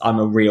real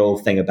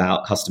thing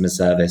about customer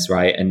service,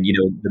 right? And, you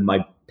know,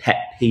 my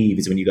pet peeve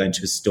is when you go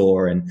into a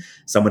store and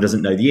someone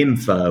doesn't know the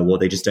info or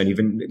they just don't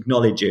even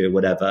acknowledge you or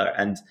whatever.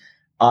 And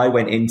I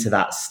went into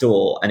that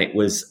store and it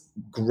was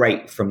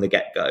great from the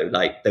get-go.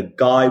 Like the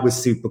guy was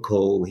super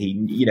cool. He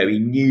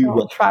knew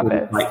what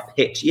Travis. Like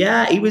pitch.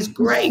 Yeah, he was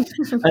great.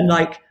 And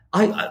like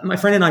my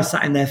friend and I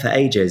sat in there for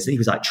ages and he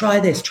was like, try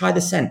this, try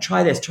the scent,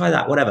 try this, try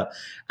that, whatever.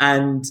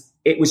 And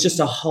it was just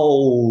a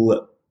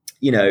whole,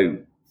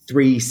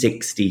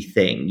 360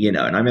 thing, and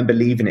I remember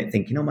leaving it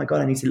thinking, oh my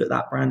God, I need to look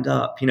that brand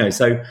up,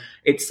 so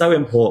it's so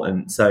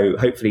important. So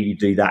hopefully you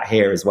do that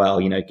here as well,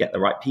 get the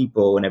right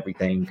people and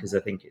everything, because I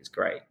think it's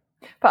great.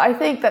 But I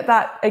think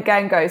that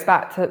again goes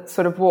back to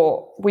sort of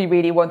what we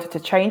really wanted to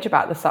change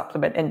about the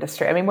supplement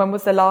industry. I mean, when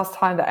was the last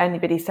time that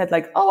anybody said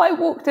like, oh, I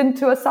walked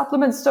into a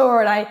supplement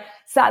store and I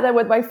sat there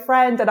with my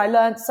friend and I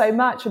learned so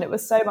much and it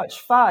was so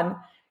much fun.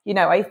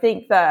 I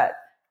think that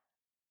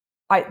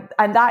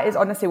and that is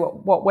honestly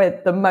what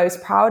we're the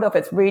most proud of.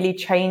 It's really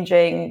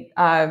changing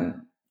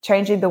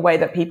the way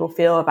that people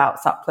feel about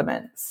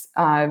supplements.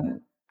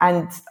 And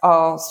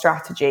our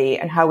strategy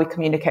and how we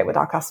communicate with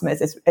our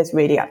customers is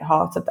really at the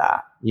heart of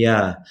that.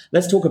 Yeah.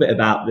 Let's talk a bit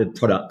about the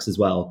products as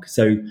well.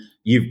 So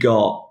you've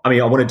got,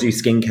 I want to do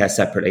skincare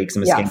separately because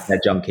I'm a skincare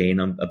junkie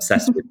and I'm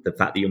obsessed with the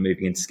fact that you're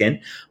moving into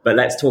skin. But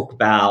let's talk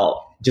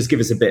about, just give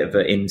us a bit of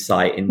an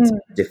insight into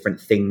different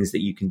things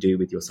that you can do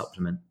with your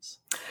supplements.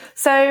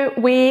 So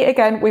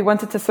we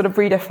wanted to sort of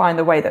redefine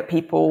the way that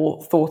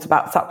people thought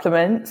about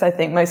supplements. I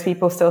think most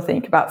people still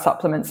think about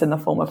supplements in the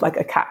form of like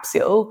a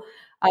capsule.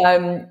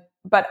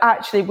 But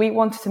actually, we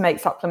wanted to make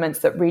supplements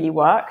that really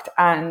worked.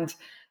 And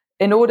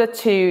in order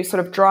to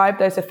sort of drive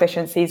those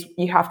efficiencies,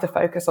 you have to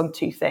focus on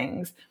 2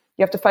 things.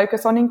 You have to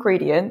focus on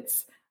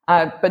ingredients,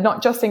 but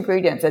not just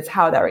ingredients. It's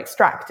how they're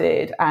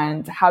extracted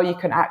and how you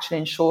can actually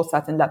ensure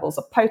certain levels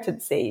of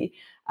potency.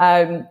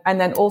 And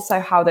then also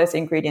how those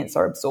ingredients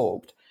are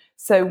absorbed.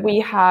 So we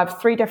have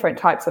 3 different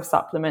types of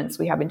supplements.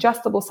 We have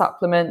ingestible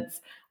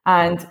supplements,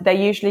 and they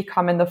usually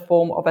come in the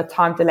form of a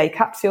time delay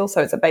capsule.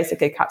 So it's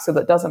basically a capsule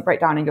that doesn't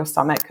break down in your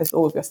stomach because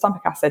all of your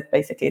stomach acid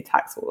basically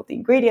attacks all of the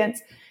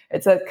ingredients.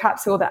 It's a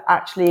capsule that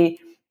actually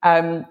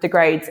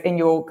degrades in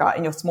your gut,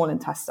 in your small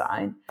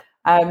intestine.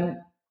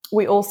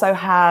 We also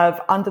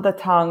have under the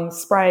tongue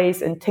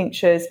sprays and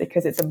tinctures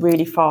because it's a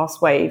really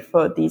fast way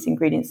for these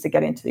ingredients to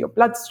get into your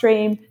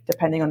bloodstream,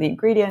 depending on the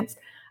ingredients.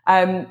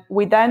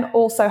 We then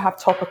also have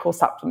topical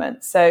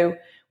supplements. So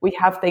we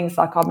have things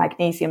like our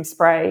magnesium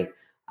spray,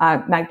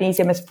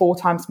 Magnesium is 4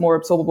 times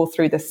more absorbable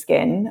through the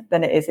skin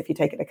than it is if you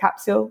take it in a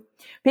capsule.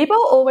 People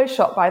are always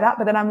shocked by that,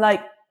 but then I'm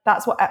like,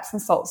 that's what Epsom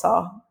salts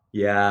are.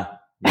 Yeah.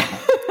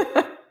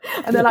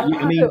 And they're like,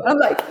 I'm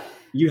like,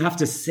 you have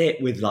to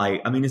sit with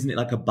isn't it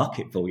like a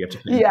bucket full? You have to.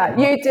 Yeah,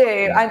 you do.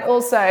 And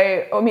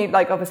also,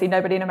 obviously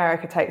nobody in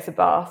America takes a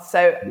bath.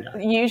 So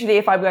usually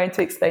if I'm going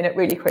to explain it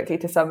really quickly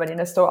to someone in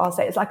a store, I'll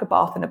say it's like a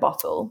bath in a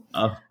bottle.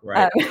 Oh,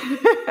 right.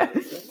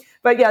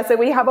 But yeah, so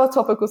we have our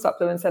topical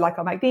supplements, so like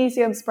our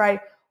magnesium spray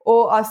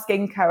or our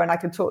skincare, and I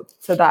can talk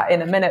to that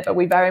in a minute, but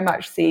we very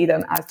much see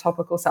them as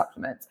topical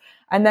supplements.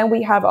 And then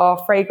we have our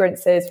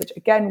fragrances, which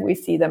again, we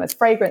see them as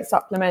fragrance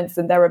supplements,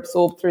 and they're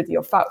absorbed through the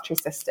olfactory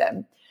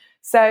system.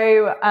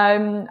 So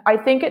I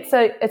think it's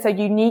a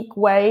unique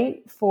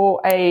way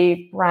for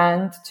a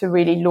brand to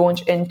really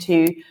launch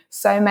into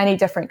so many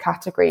different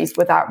categories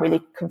without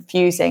really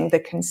confusing the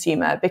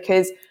consumer,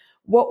 because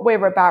what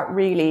we're about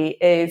really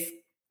is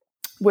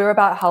we're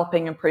about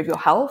helping improve your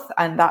health,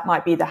 and that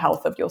might be the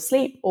health of your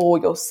sleep or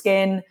your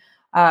skin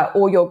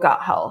or your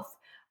gut health.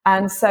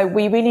 And so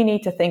we really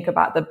need to think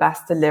about the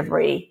best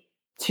delivery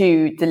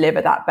to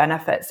deliver that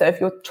benefit. So if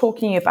you're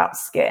talking about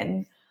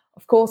skin,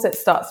 of course, it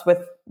starts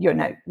with,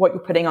 what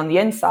you're putting on the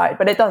inside,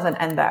 but it doesn't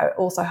end there. It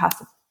also has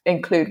to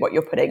include what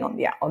you're putting on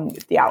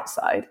the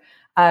outside.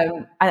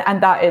 And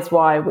that is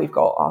why we've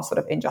got our sort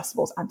of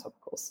ingestibles and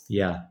topicals.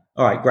 Yeah.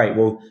 All right, great.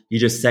 Well, you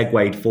just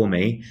segued for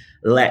me.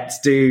 Let's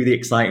do the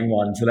exciting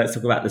one. So let's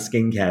talk about the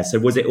skincare. So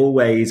was it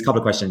always, a couple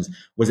of questions,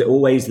 was it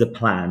always the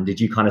plan? Did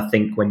you kind of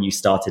think when you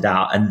started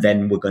out and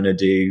then we're going to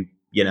do,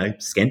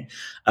 skin?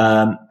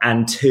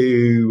 And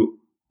 2,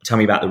 tell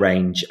me about the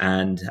range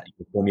and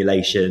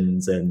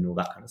formulations and all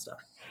that kind of stuff.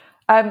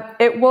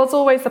 It was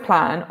always the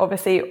plan.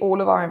 Obviously,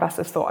 all of our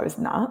investors thought I was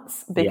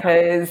nuts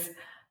because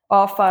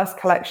our first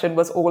collection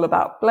was all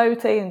about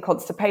bloating and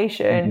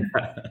constipation.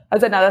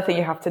 As another thing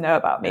you have to know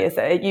about me is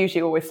that it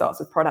usually always starts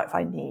with products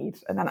I need.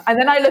 And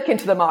then I look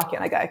into the market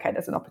and I go, okay,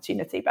 there's an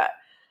opportunity. But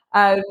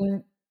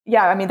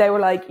they were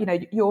like,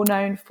 you're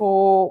known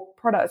for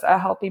products that are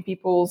helping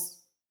people's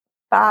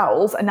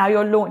bowels, and now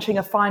you're launching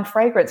a fine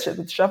fragrance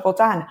with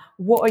Gévaudan.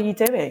 What are you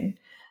doing?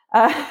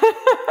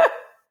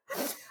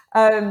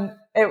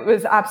 It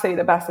was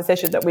absolutely the best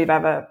decision that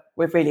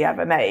we've really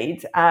ever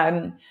made.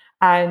 I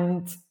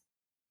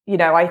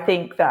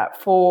think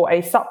that for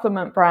a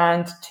supplement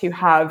brand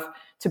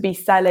to be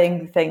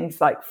selling things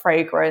like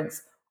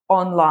fragrance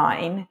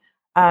online,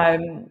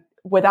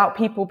 without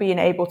people being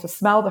able to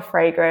smell the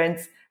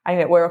fragrance,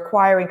 and we're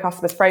acquiring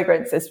customers'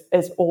 fragrance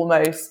is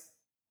almost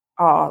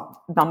our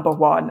number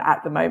one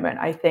at the moment.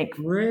 I think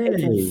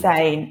It's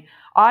insane.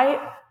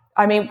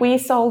 We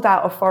sold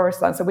out of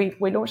Forest Lungs. So we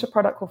launched a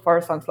product called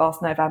Forest Lungs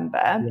last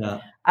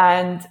November,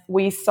 and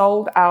we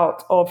sold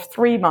out of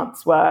 3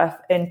 months worth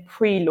in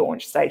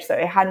pre-launch stage. So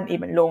it hadn't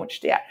even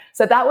launched yet.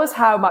 So that was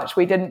how much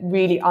we didn't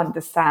really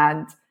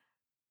understand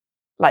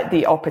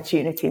the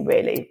opportunity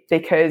really,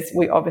 because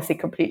we obviously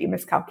completely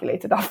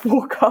miscalculated our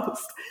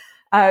forecast.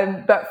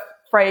 But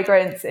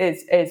fragrance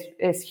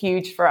is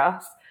huge for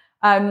us.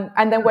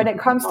 And then when it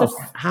comes to...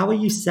 How are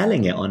you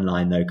selling it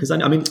online though? Because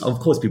of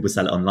course people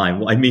sell it online.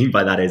 What I mean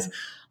by that is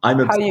I'm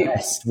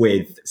obsessed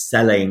with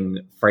selling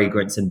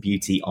fragrance and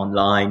beauty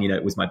online.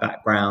 It was my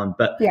background,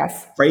 but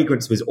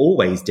fragrance was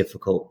always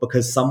difficult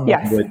because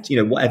someone would,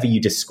 whatever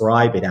you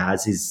describe it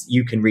as is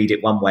you can read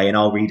it one way and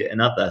I'll read it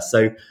another.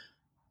 So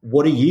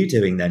what are you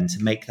doing then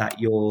to make that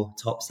your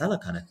top seller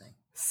kind of thing?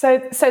 So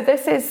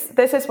this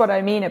is what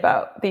I mean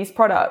about these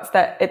products,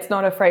 that it's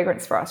not a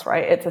fragrance for us,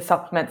 right? It's a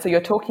supplement. So you're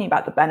talking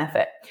about the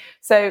benefit.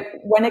 So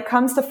when it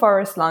comes to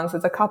Forest Lungs,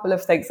 there's a couple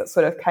of things that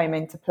sort of came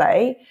into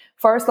play.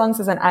 Forest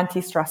Lungs is an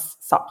anti-stress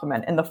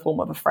supplement in the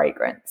form of a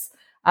fragrance.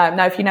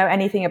 Now, if you know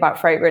anything about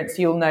fragrance,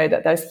 you'll know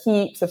that there's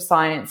heaps of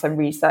science and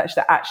research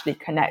that actually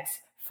connects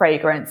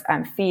fragrance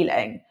and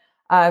feeling.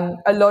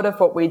 A lot of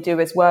what we do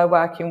is we're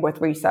working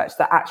with research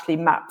that actually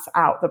maps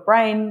out the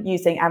brain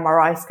using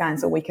MRI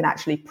scans, and we can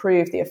actually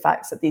prove the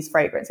effects that these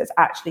fragrances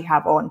actually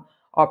have on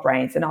our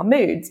brains and our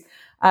moods.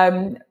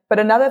 But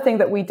another thing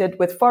that we did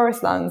with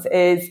Forest Lungs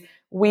is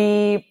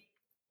we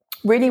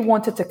really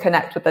wanted to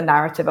connect with the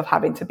narrative of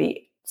having to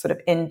be sort of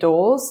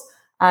indoors.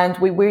 And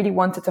we really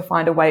wanted to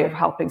find a way of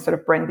helping sort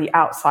of bring the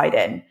outside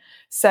in.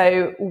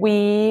 So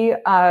we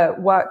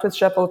worked with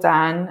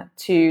Gévaudan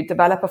to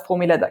develop a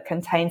formula that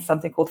contains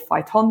something called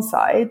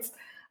phytoncides.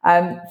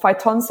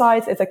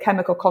 Phytoncides is a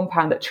chemical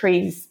compound that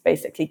trees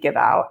basically give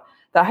out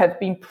that have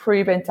been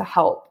proven to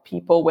help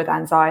people with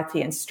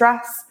anxiety and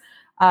stress.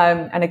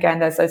 And again,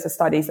 there's loads of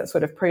studies that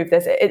sort of prove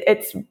this.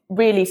 It's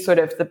really sort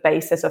of the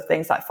basis of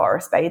things like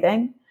forest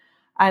bathing.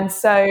 And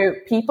so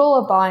people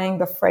are buying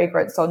the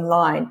fragrance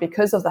online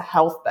because of the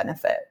health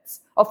benefits.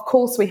 Of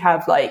course, we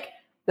have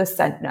the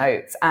scent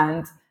notes,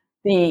 and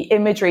the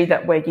imagery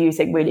that we're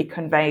using really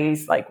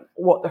conveys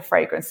what the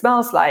fragrance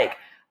smells like.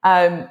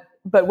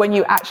 But when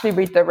you actually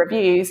read the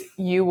reviews,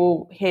 you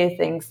will hear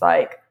things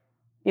like,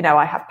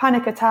 I have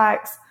panic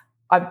attacks.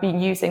 I've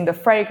been using the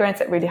fragrance.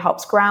 It really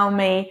helps ground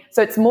me.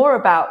 So it's more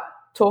about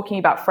talking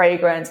about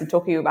fragrance and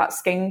talking about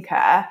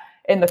skincare.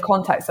 in the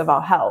context of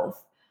our health.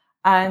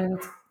 And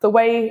the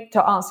way to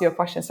answer your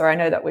question, sorry, I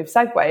know that we've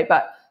segued,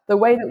 but the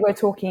way that we're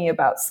talking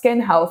about skin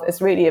health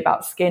is really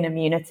about skin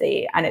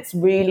immunity, and it's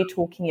really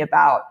talking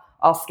about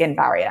our skin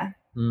barrier.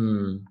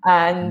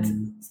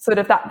 And sort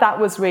of that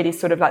was really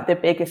sort of like the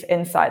biggest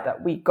insight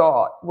that we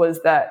got,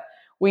 was that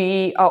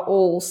we are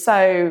all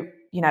so,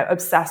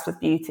 obsessed with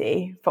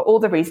beauty for all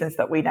the reasons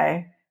that we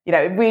know.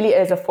 It really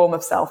is a form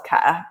of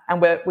self-care,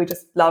 and we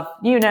just love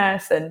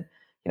newness. And,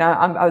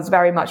 I was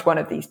very much one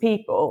of these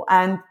people.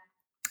 And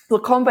the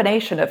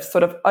combination of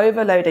sort of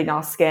overloading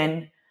our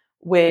skin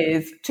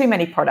with too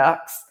many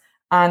products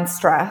and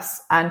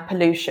stress and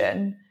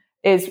pollution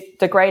is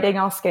degrading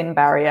our skin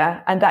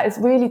barrier. And that is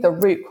really the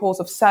root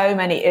cause of so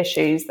many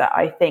issues that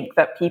I think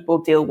that people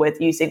deal with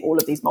using all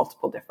of these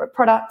multiple different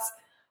products.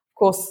 Of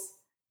course,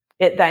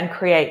 it then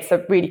creates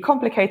a really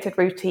complicated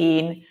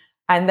routine.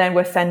 And then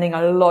we're sending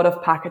a lot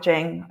of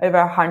packaging. Over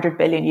 100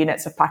 billion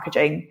units of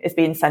packaging is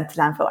being sent to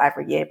landfill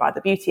every year by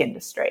the beauty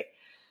industry.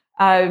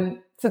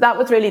 So that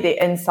was really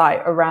the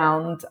insight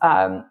around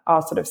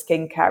our sort of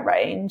skincare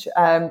range.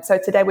 So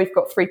today we've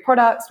got 3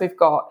 products. We've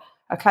got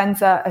a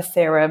cleanser, a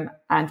serum,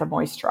 and a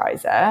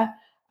moisturizer.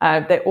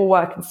 They all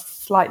work in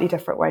slightly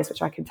different ways,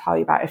 which I can tell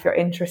you about if you're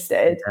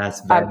interested.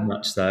 That's very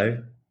much so.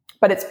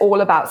 But it's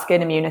all about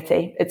skin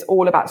immunity. It's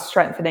all about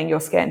strengthening your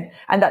skin.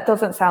 And that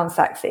doesn't sound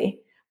sexy.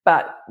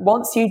 But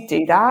once you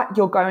do that,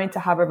 you're going to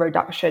have a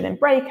reduction in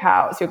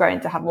breakouts. You're going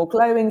to have more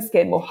glowing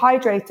skin, more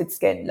hydrated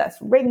skin, less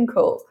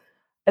wrinkles,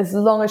 as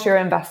long as you're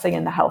investing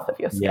in the health of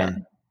your skin. Yeah.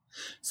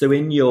 So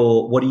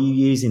what are you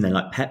using then?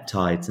 Like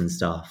peptides and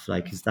stuff?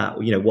 Like, is that,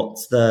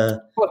 what's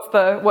the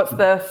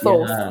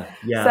source?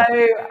 Yeah.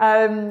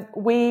 So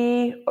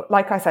we,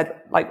 like I said,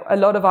 like a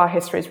lot of our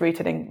history is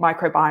rooted in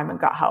microbiome and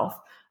gut health.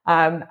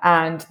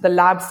 And the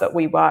labs that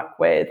we work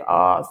with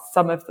are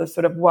some of the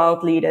sort of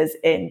world leaders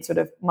in sort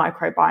of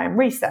microbiome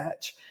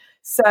research.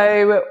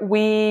 So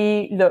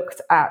we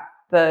looked at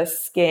the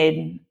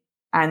skin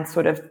and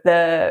sort of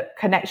the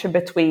connection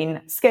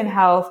between skin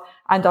health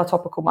and our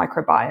topical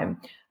microbiome.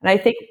 And I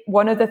think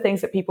one of the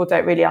things that people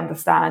don't really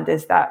understand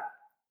is that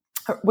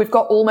we've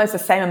got almost the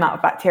same amount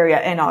of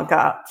bacteria in our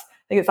gut.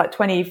 I think it's like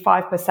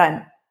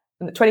 25%,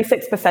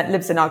 26%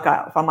 lives in our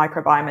gut of our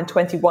microbiome, and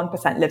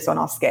 21% lives on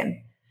our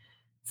skin.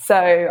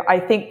 So I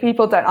think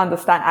people don't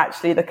understand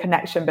actually the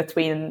connection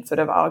between sort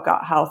of our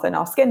gut health and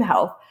our skin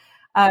health.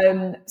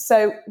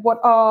 So what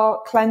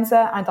our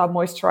cleanser and our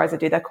moisturizer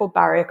do, they're called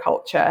Barrier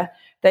Culture.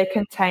 They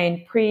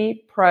contain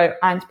pre, pro,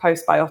 and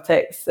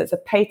postbiotics. It's a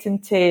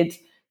patented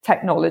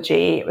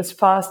technology. It was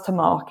first to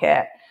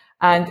market,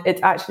 and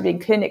it's actually been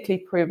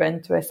clinically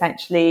proven to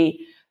essentially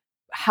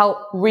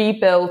help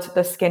rebuild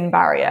the skin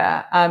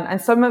barrier. And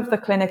some of the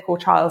clinical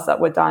trials that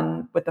were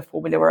done with the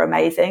formula were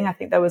amazing. I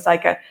think there was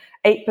like a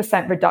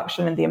 8%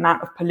 reduction in the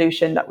amount of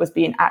pollution that was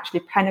being actually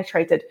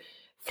penetrated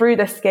through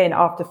the skin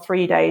after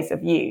 3 days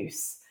of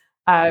use.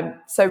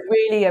 So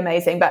really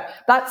amazing. But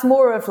that's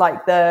more of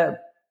like the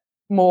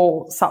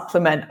more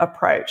supplement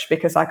approach,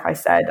 because like I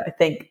said, I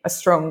think a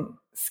strong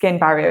skin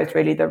barrier is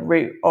really the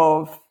root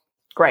of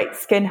great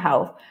skin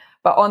health.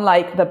 But on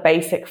like the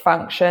basic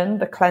function,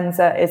 the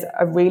cleanser is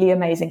a really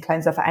amazing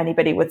cleanser for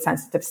anybody with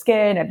sensitive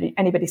skin,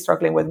 anybody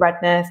struggling with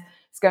redness.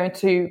 It's going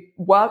to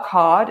work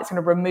hard. It's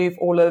going to remove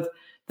all of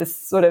the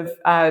sort of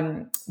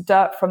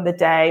dirt from the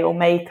day or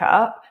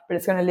makeup, but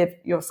it's going to leave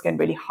your skin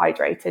really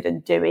hydrated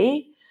and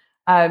dewy.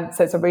 So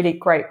it's a really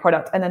great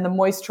product. And then the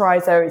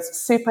moisturizer is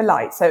super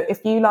light. So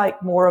if you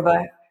like more of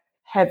a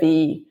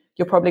heavy,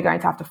 you're probably going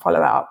to have to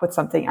follow it up with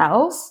something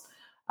else.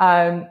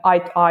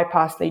 I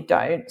personally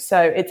don't. So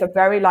it's a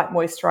very light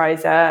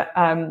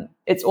moisturizer.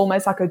 It's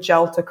almost like a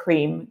gel to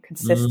cream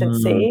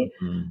consistency.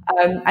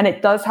 And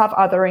it does have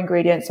other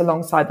ingredients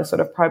alongside the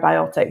sort of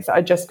probiotics that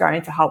are just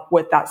going to help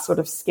with that sort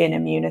of skin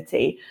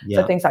immunity.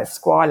 So things like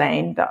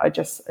squalane that are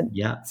just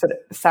sort of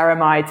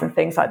ceramides and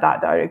things like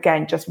that are,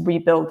 again, just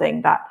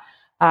rebuilding that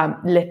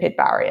lipid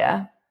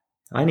barrier.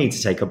 I need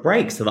to take a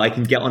break so that I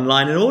can get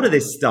online and order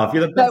this stuff.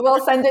 You're the best. No,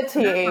 we'll send it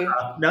to you.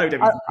 No,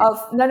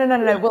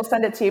 we'll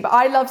send it to you. But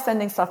I love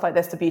sending stuff like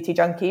this to beauty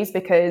junkies,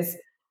 because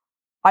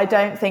I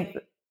don't think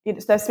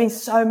there's been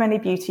so many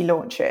beauty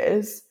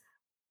launches.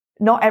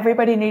 Not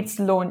everybody needs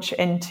to launch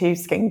into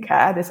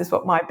skincare. This is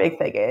what my big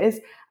thing is.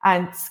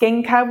 And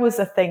skincare was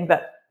a thing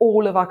that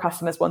all of our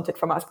customers wanted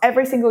from us.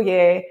 Every single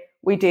year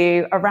we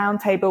do a round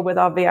table with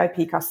our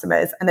VIP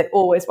customers, and they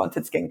always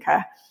wanted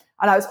skincare.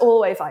 And I was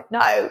always like,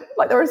 no,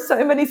 like there are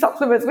so many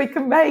supplements we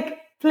can make,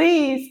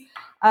 please.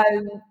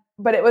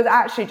 But it was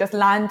actually just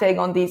landing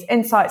on these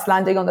insights,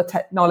 landing on the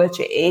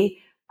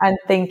technology, and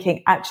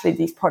thinking, actually,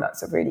 these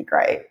products are really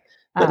great.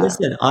 But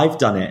listen, I've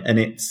done it, and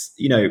it's,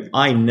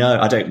 I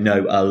don't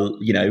know,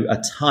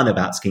 a ton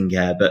about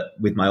skincare, but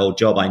with my old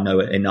job, I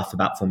know enough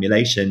about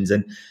formulations.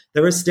 And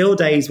there are still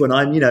days when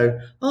I'm,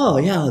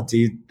 I'll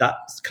do that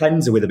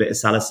cleanser with a bit of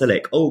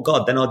salicylic. Oh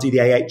God, then I'll do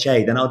the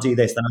AHA, then I'll do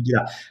this, then I'll do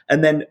that.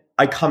 And then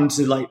I come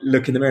to like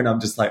look in the mirror and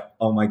I'm just like,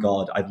 oh my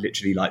God, I've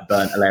literally like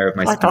burnt a layer of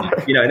my skin,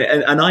 you know,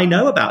 and I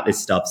know about this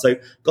stuff. So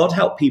God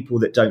help people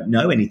that don't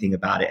know anything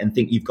about it and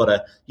think you've got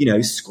to, you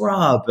know,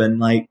 scrub and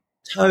like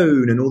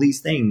tone and all these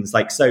things.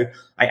 Like, so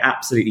I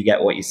absolutely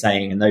get what you're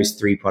saying. And those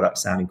 3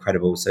 products sound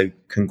incredible. So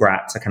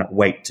congrats. I cannot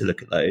wait to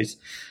look at those.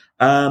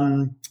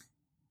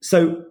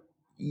 So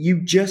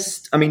you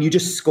just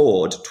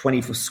scored,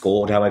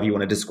 however you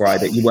want to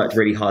describe it. You worked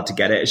really hard to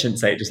get it. I shouldn't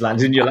say it just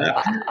landed in your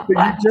lap. But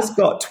you just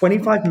got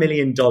 $25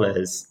 million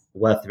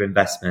worth of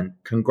investment.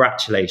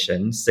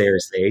 Congratulations,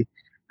 seriously.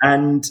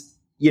 And,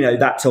 you know,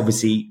 that's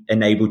obviously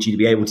enabled you to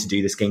be able to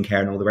do the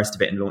skincare and all the rest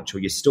of it and launch all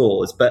your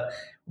stores. But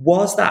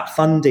was that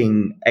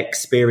funding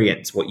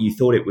experience what you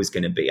thought it was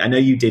going to be? I know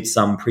you did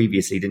some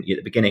previously, didn't you, at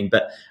the beginning?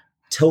 But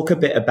talk a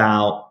bit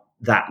about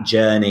that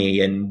journey,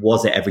 and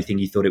was it everything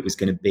you thought it was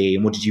going to be,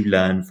 and what did you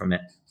learn from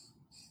it?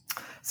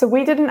 So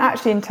we didn't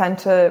actually intend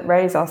to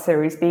raise our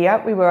Series B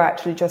yet. We were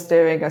actually just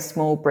doing a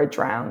small bridge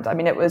round. I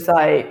mean, it was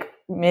like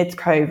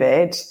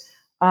mid-COVID.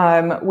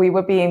 We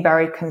were being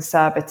very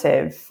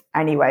conservative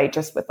anyway,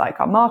 just with like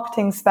our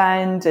marketing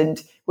spend,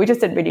 and we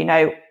just didn't really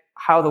know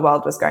how the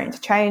world was going to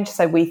change.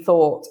 So we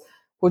thought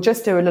we'll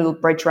just do a little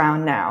bridge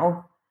round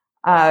now,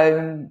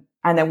 and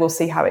then we'll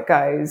see how it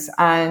goes.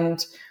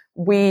 And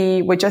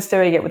we were just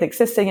doing it with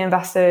existing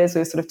investors.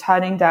 We were sort of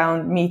turning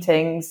down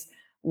meetings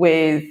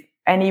with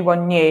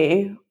anyone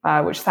new,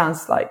 which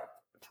sounds like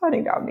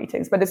turning down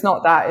meetings, but it's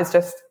not that. It's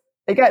just,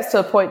 it gets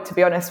to a point, to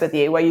be honest with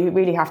you, where you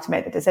really have to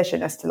make the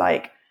decision as to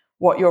like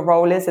what your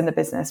role is in the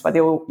business, whether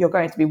you're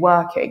going to be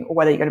working or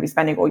whether you're going to be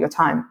spending all your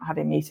time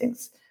having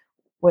meetings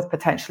with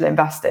potential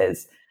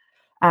investors.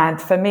 And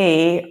for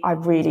me, I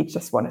really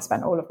just want to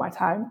spend all of my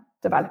time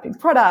developing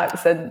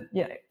products and,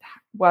 you know,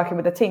 working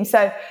with the team.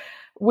 So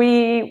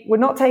we were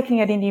not taking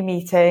any new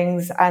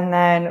meetings. And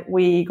then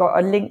we got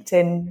a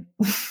LinkedIn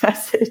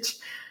message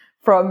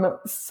from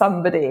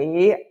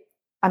somebody.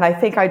 And I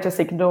think I just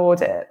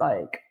ignored it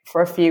like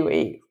for a few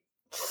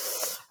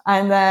weeks.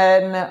 And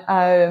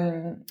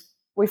then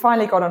we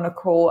finally got on a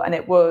call, and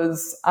it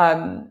was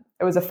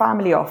a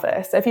family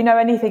office. So if you know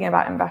anything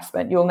about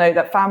investment, you'll know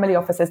that family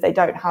offices, they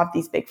don't have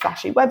these big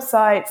flashy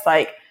websites.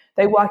 Like,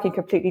 they work in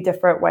completely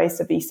different ways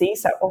to VC.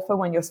 So often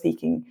when you're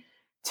speaking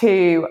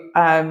to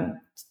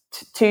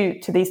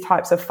these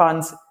types of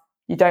funds,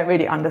 you don't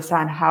really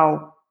understand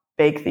how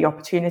big the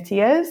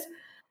opportunity is.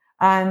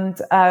 And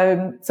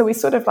so we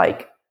sort of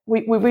like,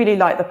 we really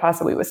liked the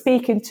person we were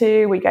speaking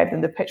to. We gave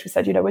them the pitch. We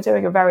said, you know, we're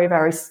doing a very,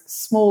 very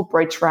small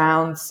bridge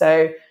round.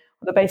 So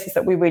on the basis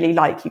that we really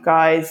like you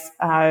guys.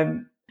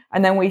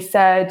 And then we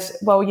said,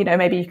 well, you know,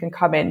 maybe you can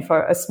come in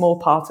for a small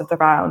part of the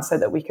round so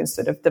that we can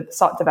sort of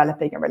start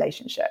developing a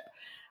relationship.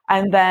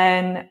 And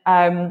then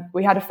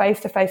we had a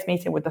face-to-face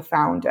meeting with the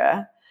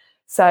founder.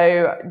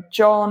 So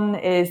John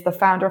is the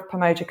founder of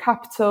Pomoja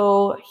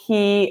Capital.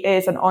 He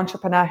is an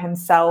entrepreneur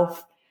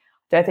himself.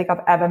 I don't think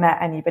I've ever met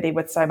anybody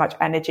with so much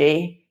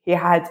energy. He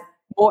had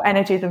more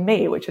energy than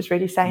me, which is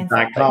really saying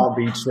something. That can't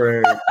be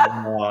true.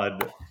 Come on.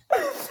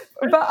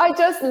 But I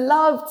just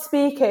loved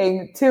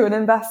speaking to an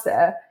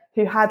investor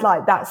who had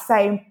like that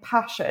same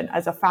passion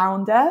as a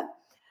founder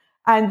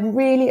and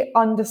really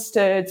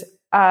understood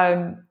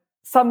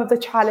some of the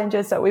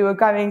challenges that we were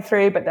going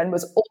through, but then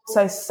was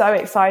also so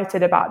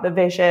excited about the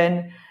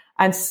vision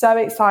and so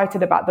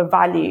excited about the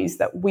values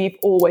that we've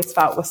always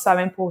felt were so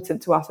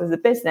important to us as a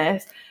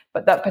business,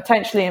 but that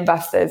potentially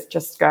investors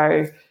just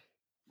go,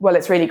 well,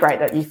 it's really great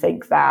that you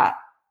think that,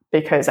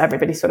 because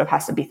everybody sort of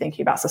has to be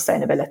thinking about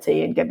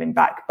sustainability and giving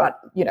back. But,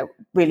 you know,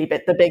 really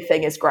the big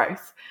thing is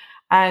growth.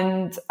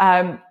 And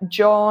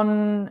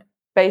John,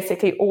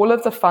 basically all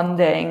of the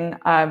funding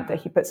that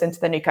he puts into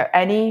the NewCo,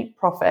 any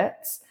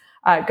profits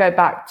go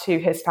back to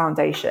his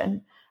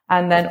foundation.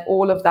 And then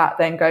all of that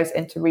then goes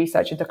into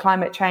research into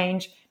climate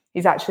change.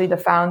 He's actually the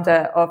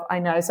founder of I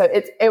Know. So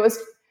it was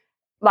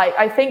like,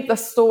 I think the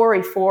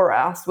story for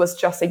us was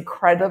just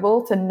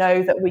incredible to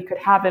know that we could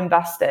have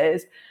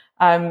investors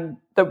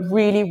that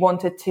really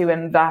wanted to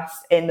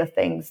invest in the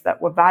things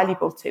that were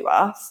valuable to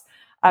us,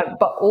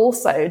 but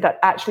also that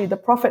actually the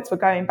profits were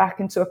going back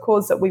into a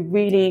cause that we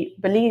really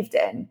believed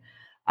in.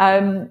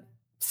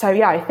 So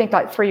yeah, I think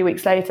like 3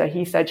 weeks later,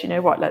 he said, you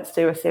know what, let's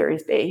do a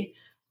Series B.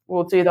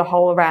 We'll do the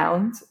whole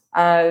round.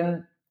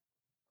 And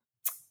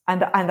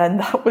then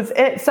that was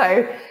it.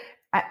 So,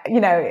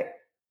 you know,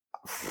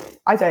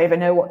 I don't even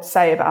know what to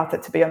say about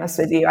it, to be honest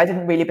with you. I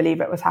didn't really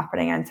believe it was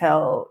happening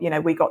until, you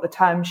know, we got the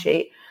term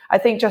sheet. I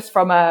think just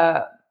from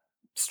a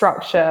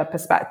structure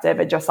perspective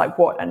and just like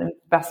what an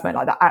investment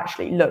like that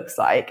actually looks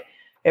like,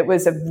 it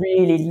was a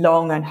really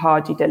long and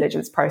hard due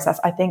diligence process.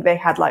 I think they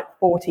had like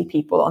 40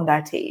 people on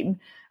their team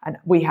and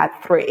we had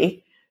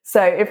 3.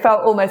 So it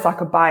felt almost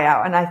like a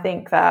buyout. And I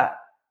think that,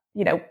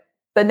 you know,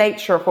 the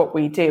nature of what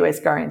we do is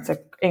going to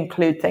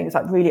include things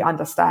like really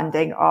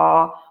understanding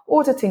our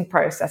auditing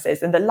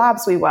processes and the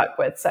labs we work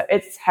with. So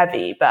it's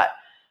heavy, but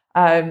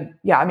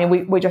yeah, I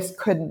mean, we just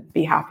couldn't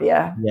be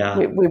happier. Yeah.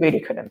 We really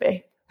couldn't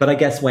be. But I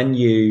guess when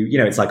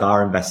it's like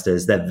our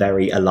investors, they're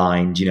very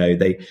aligned,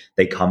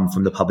 they come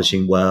from the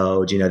publishing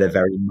world, they're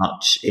very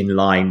much in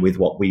line with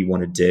what we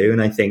want to do.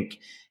 And I think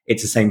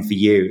it's the same for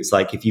you. It's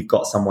like, if you've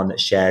got someone that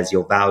shares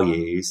your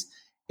values,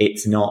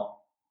 it's not,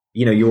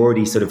 you're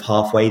already sort of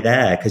halfway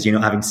there, because you're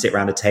not having to sit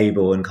around a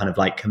table and kind of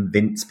like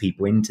convince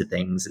people into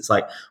things. It's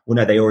like, well,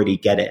 no, they already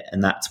get it.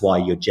 And that's why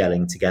you're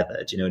gelling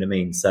together. Do you know what I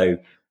mean? So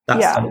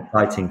that's so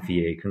exciting for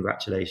you.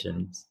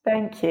 Congratulations.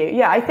 Thank you.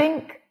 Yeah, I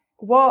think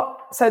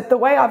so the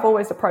way I've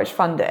always approached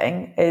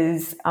funding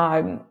is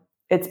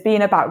it's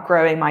been about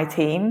growing my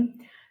team.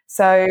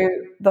 So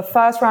the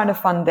first round of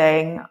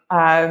funding,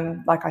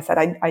 like I said,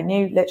 I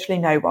knew literally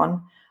no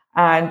one,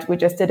 and we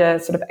just did a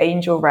sort of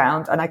angel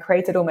round, and I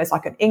created almost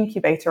like an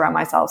incubator around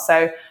myself.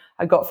 So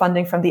I got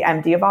funding from the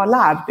MD of our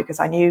lab because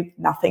I knew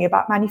nothing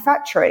about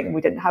manufacturing.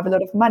 We didn't have a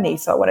lot of money,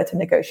 so I wanted to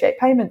negotiate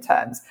payment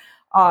terms.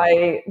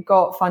 I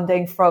got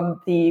funding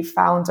from the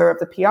founder of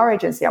the PR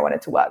agency I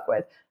wanted to work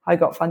with. I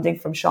got funding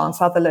from Sean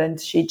Sutherland.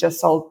 She just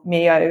sold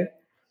Mio.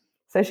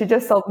 So she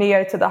just sold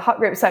Mio to the Hut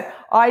Group. So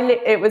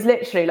it was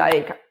literally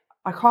like,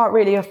 I can't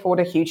really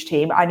afford a huge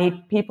team. I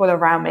need people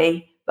around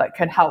me that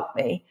can help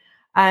me.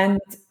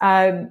 And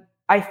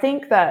I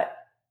think that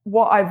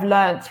what I've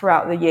learned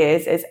throughout the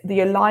years is the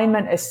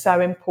alignment is so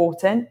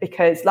important,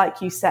 because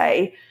like you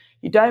say,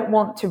 you don't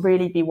want to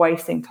really be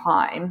wasting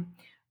time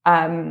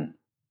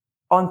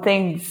on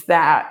things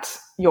that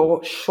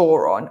you're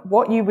sure on.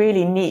 What you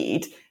really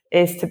need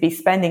is to be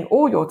spending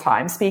all your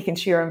time speaking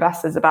to your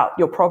investors about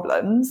your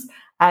problems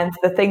and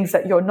the things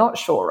that you're not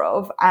sure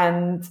of.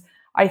 And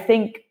I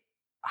think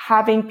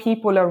having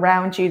people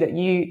around you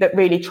that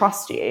really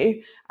trust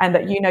you, and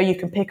that you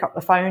can pick up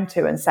the phone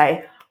to and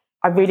say,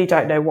 I really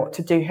don't know what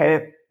to do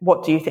here.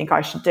 What do you think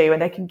I should do?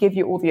 And they can give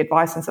you all the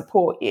advice and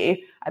support you.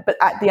 But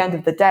at the end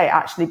of the day,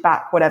 actually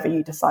back whatever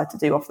you decide to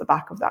do off the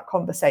back of that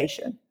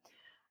conversation.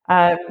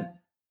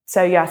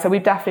 So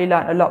we've definitely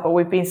learned a lot, but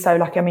we've been so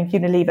lucky. I mean,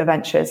 Unilever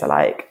Ventures are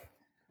like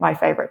my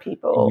favorite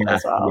people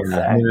as well.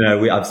 Yeah.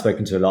 So. I've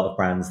spoken to a lot of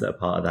brands that are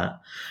part of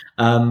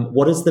that.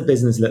 What does the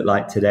business look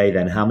like today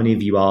then? How many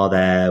of you are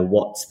there?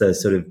 What's the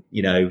sort of,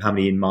 how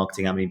many in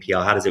marketing, how many in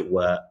PR? How does it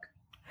work?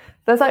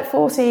 There's like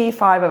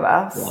 45 of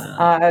us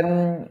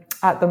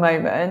at the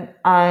moment.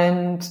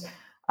 And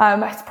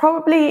it's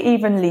probably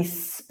evenly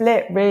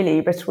split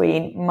really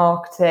between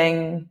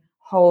marketing,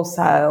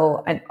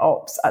 wholesale and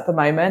ops at the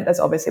moment.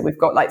 There's obviously, we've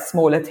got like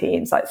smaller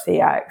teams like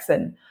CX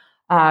and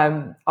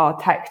our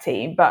tech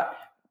team, but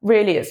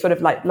really it's sort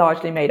of like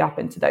largely made up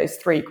into those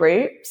three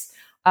groups.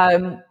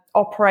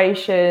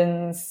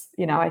 Operations,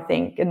 I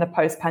think in the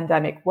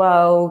post-pandemic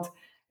world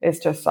is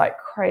just like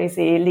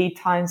crazy. Lead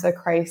times are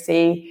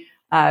crazy.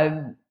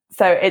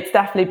 So it's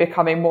definitely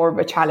becoming more of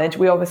a challenge.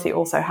 We obviously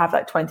also have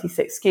like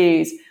 26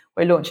 SKUs.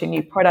 We're launching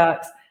new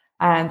products,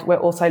 and we're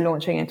also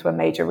launching into a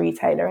major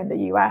retailer in the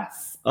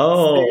US.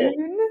 Oh,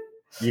 soon.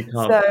 You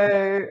can't.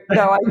 So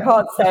no, I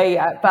can't say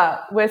yet,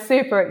 but we're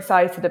super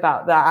excited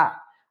about that.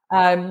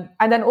 And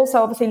then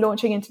also obviously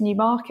launching into new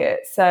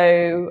markets.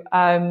 So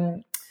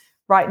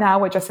right now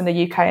we're just in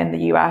the UK and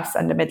the US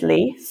and the Middle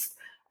East.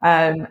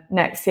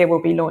 Next year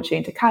we'll be launching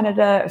into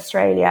Canada,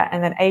 Australia,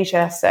 and then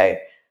Asia. So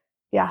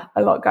yeah,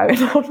 a lot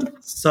going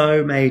on.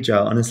 So major.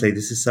 Honestly,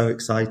 this is so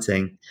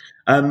exciting.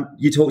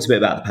 You talked a bit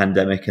about the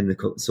pandemic and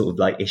the sort of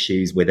like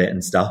issues with it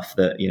and stuff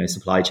that,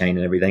 supply chain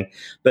and everything.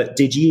 But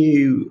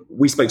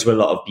we spoke to a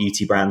lot of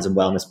beauty brands and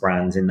wellness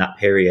brands in that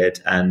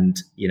period.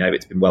 And,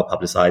 it's been well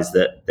publicized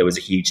that there was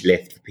a huge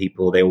lift for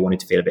people. They all wanted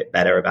to feel a bit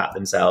better about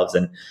themselves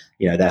and,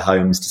 their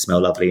homes to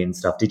smell lovely and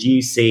stuff. Did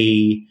you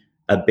see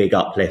a big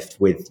uplift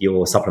with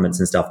your supplements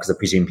and stuff? Because I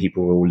presume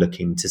people were all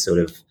looking to sort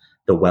of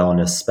the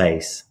wellness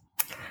space.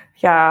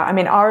 Yeah, I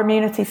mean, our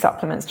immunity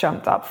supplements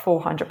jumped up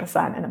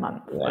 400% in a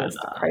month. Wow. It's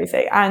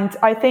crazy. And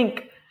I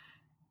think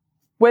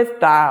with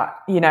that,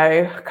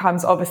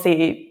 comes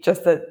obviously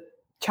just the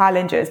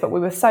challenges, but we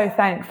were so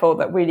thankful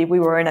that really we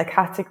were in a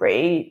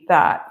category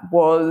that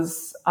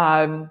was,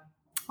 I don't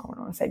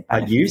want to say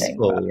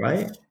useful,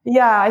 right?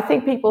 Yeah, I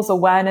think people's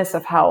awareness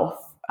of health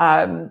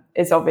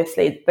is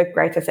obviously the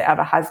greatest it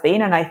ever has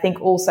been. And I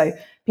think also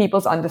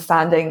people's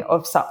understanding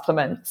of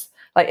supplements.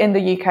 Like in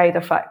the UK, the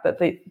fact that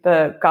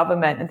the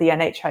government and the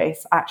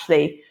NHS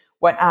actually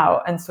went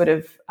out and sort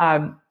of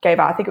gave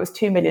out, I think it was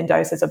 2 million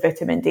doses of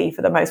vitamin D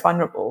for the most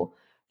vulnerable.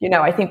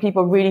 I think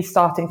people are really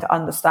starting to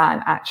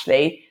understand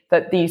actually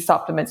that these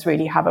supplements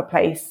really have a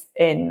place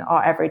in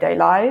our everyday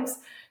lives.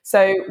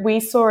 So we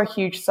saw a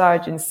huge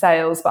surge in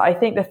sales. But I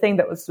think the thing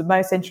that was the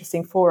most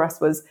interesting for us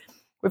was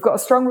we've got a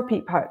strong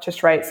repeat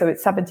purchase rate. So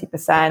it's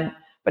 70%,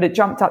 but it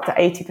jumped up to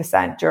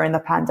 80% during the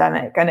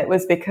pandemic. And it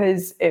was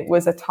because it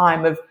was a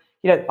time of,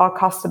 our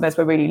customers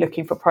were really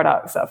looking for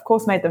products that, of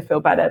course, made them feel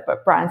better,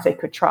 but brands they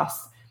could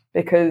trust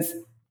because,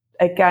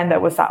 again, there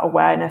was that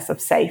awareness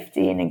of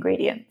safety and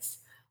ingredients.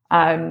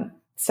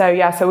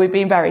 So we've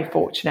been very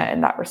fortunate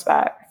in that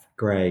respect.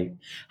 Great.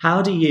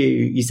 How do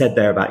you said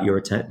there about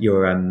your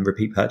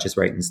repeat purchase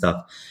rate and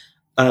stuff.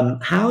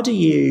 How do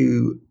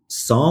you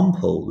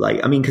sample?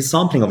 Because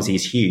sampling obviously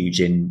is huge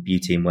in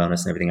beauty and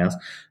wellness and everything else.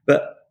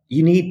 But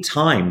you need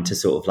time to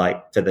sort of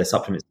like for the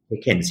supplements to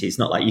kick in. So it's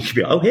not like you could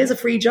be, oh, here's a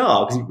free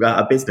jar because you've got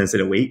a business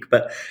in a week.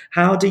 But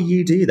how do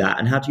you do that?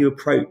 And how do you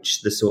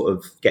approach the sort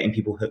of getting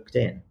people hooked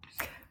in?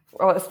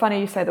 Well, it's funny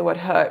you say the word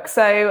hook.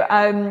 So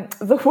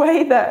the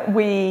way that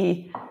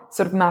we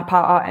sort of map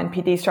out our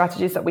NPD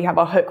strategies, that we have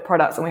our hook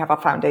products and we have our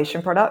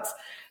foundation products.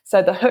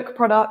 So the hook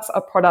products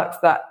are products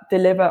that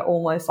deliver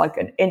almost like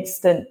an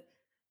instant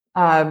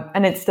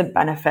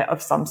benefit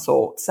of some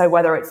sort. So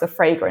whether it's a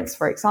fragrance,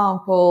 for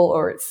example,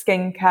 or it's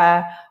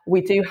skincare,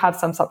 we do have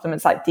some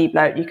supplements like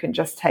D-Bloat. You can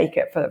just take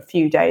it for a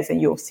few days and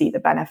you'll see the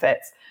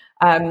benefits.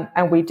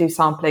 And we do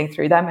sampling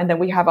through them. And then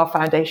we have our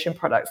foundation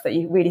products that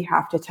you really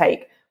have to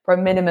take for a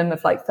minimum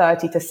of like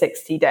 30 to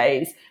 60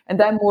 days. And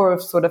they're more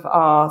of sort of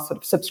our sort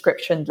of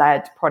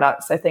subscription-led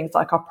products. So things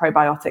like our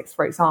probiotics,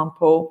 for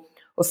example,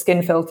 or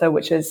Skin Filter,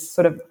 which is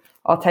sort of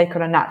our take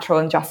on a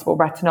natural ingestible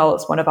retinol.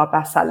 It's one of our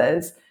best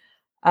sellers.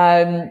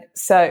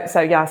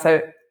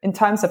 So in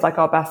terms of like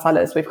our best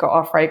sellers, we've got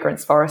our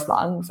fragrance Forest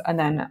Lungs, and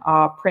then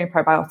our pre and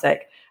probiotic,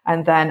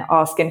 and then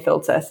our Skin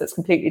Filter. So it's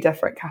completely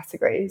different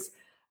categories.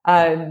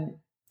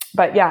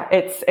 But yeah,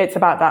 it's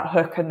about that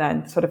hook, and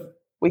then sort of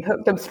we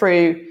hook them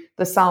through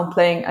the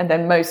sampling, and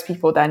then most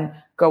people then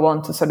go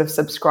on to sort of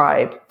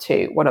subscribe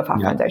to one of our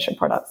foundation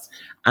products.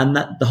 And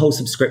that the whole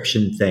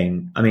subscription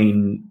thing, I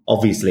mean,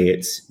 obviously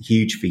it's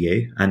huge for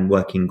you and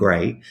working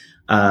great.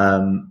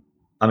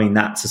 I mean,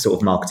 that's a sort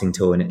of marketing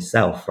tool in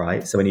itself,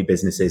 right? So any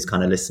businesses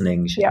kind of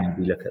listening should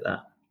maybe look at that.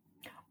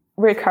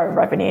 Recurring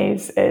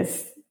revenues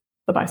is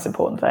the most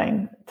important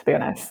thing, to be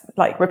honest.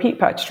 Like repeat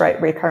purchase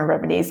rate, recurring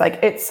revenues, like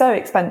it's so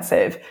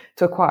expensive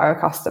to acquire a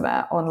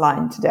customer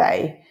online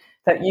today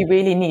that you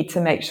really need to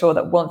make sure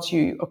that once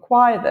you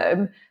acquire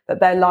them,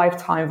 that their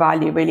lifetime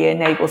value really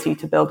enables you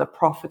to build a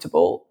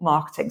profitable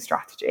marketing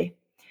strategy.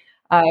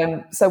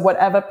 So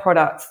whatever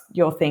product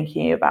you're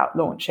thinking about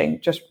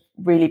launching, just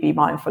really be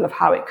mindful of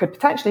how it could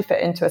potentially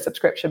fit into a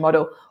subscription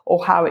model,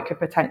 or how it could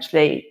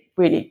potentially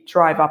really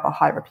drive up a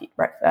high repeat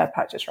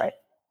purchase rate.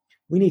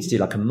 We need to do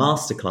like a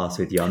masterclass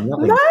with you on that.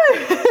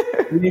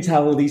 No. We need to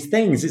have all these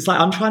things. It's like,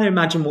 I'm trying to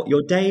imagine what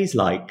your day's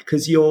like,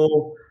 because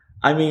you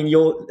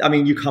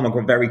come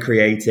across very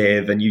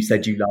creative, and you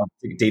said you love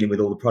dealing with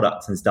all the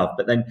products and stuff,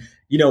 but then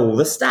you know all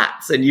the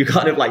stats and you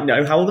kind of like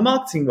know how all the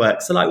marketing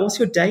works. So like, what's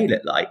your day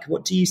look like?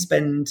 What do you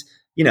spend,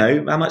 you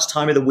know, how much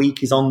time of the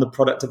week is on the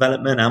product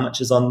development? How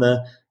much is on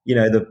the, you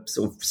know, the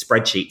sort of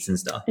spreadsheets and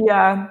stuff?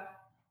 Yeah.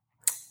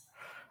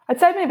 I'd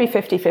say maybe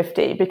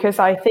 50-50, because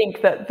I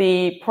think that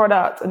the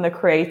product and the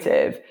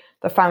creative,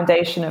 the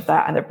foundation of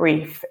that and the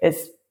brief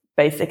is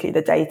basically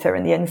the data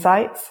and the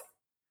insights.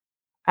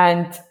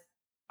 And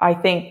I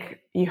think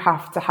you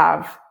have to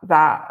have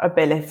that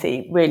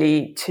ability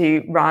really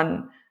to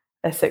run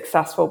a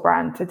successful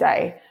brand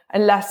today,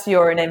 unless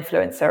you're an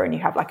influencer and you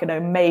have like an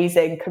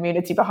amazing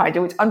community behind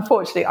you, which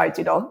unfortunately I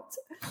do not.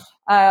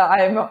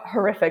 I am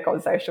horrific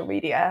on social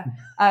media.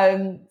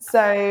 I'm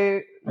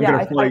going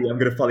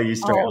to follow you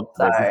straight on.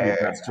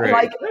 That's true.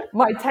 Like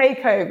my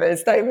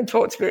takeovers, don't even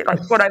talk to me.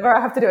 Like whenever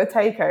I have to do a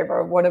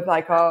takeover of one of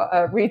like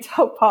our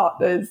retail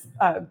partners'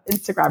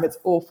 Instagram, it's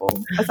awful.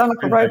 I sound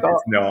like a robot.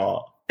 It's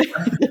not.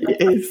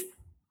 It is.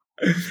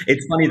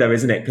 It's funny though,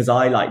 isn't it? Because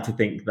I like to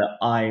think that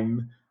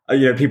I'm,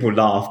 you know, people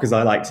laugh because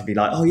I like to be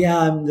like, oh yeah,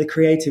 I'm the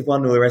creative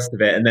one, all the rest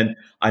of it. And then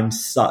I'm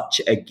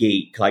such a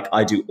geek. Like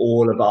I do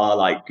all of our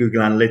like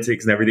Google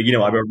Analytics and everything. You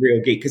know, I'm a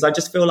real geek because I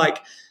just feel like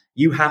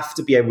you have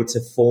to be able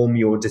to form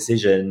your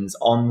decisions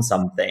on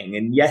something.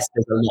 And yes,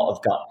 there's a lot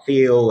of gut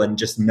feel and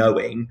just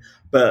knowing,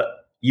 but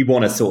you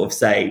want to sort of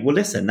say, well,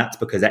 listen, that's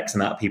because X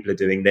amount of people are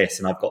doing this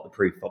and I've got the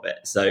proof of it.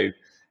 So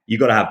you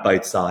got to have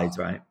both sides,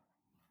 right?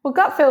 Well,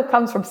 gut feel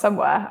comes from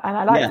somewhere, and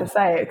I like to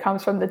say it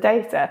comes from the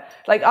data.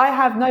 Like I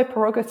have no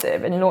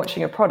prerogative in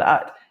launching a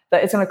product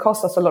that is going to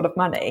cost us a lot of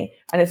money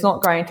and it's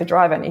not going to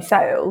drive any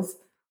sales,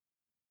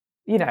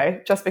 you know,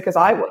 just because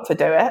I want to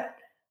do it.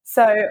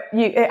 So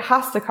it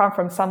has to come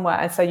from somewhere,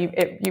 and so you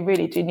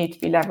really do need to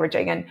be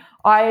leveraging. And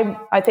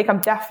I think I'm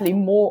definitely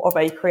more of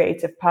a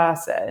creative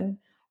person,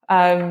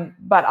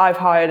 but I've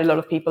hired a lot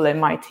of people in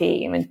my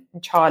team, and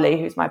Charlie,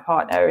 who's my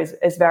partner,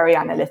 is very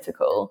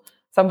analytical.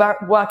 So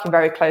I'm working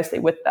very closely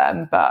with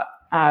them, but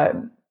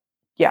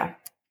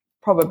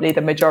probably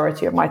the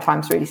majority of my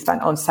time is really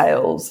spent on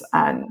sales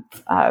and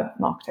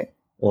marketing.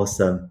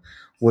 Awesome.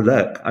 Well,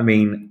 look, I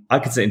mean, I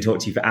could sit and talk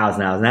to you for hours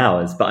and hours and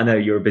hours, but I know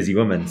you're a busy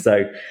woman.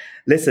 So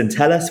listen,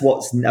 tell us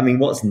what's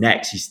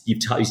next?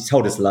 You've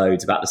told us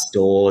loads about the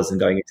stores and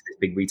going into this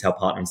big retail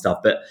partner and stuff,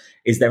 but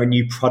is there a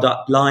new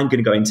product line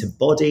going to go into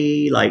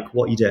body? Like,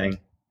 what are you doing?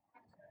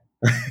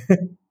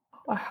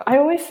 I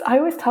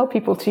always tell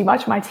people too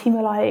much. My team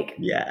are like,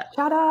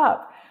 shut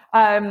up.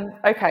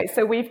 Okay,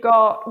 so we've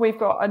got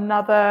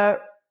another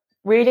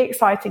really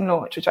exciting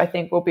launch, which I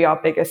think will be our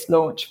biggest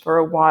launch for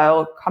a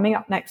while, coming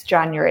up next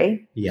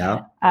January.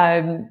 Yeah.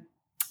 And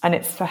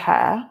it's for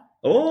hair.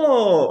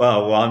 Oh,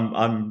 well,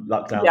 I'm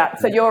lucked out. Yeah,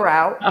 so you're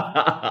out.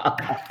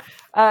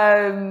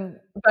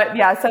 But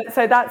yeah,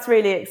 so that's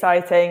really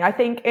exciting. I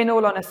think, in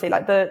all honesty,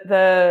 like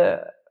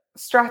the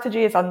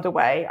strategy is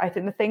underway. I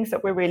think the things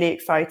that we're really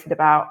excited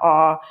about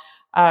are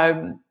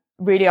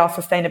really our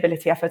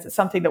sustainability efforts. It's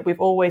something that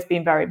we've always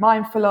been very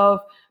mindful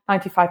of.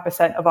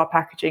 95% of our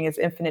packaging is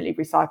infinitely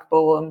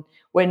recyclable, and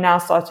we're now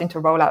starting to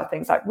roll out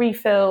things like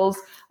refills,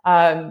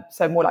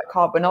 so more like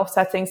carbon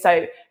offsetting.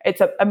 So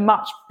it's a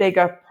much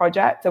bigger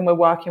project, and we're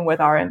working with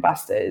our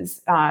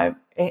investors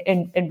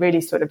in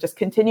really sort of just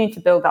continuing to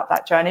build up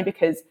that journey,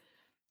 because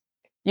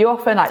you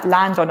often like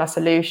land on a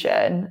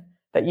solution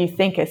that you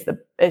think is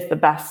the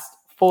best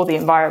for the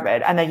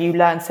environment, and then you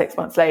learn 6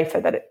 months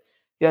later that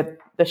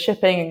the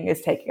shipping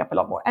is taking up a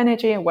lot more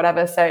energy and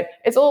whatever. So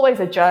it's always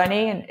a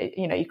journey, and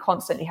you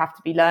constantly have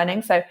to be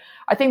learning. So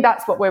I think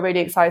that's what we're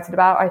really excited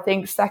about. I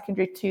think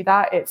secondary to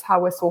that, it's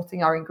how we're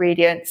sorting our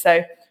ingredients.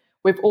 So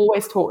we've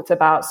always talked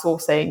about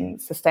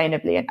sourcing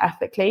sustainably and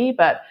ethically,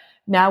 but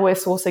now we're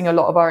sourcing a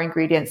lot of our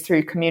ingredients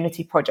through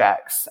community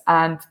projects.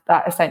 And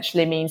that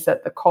essentially means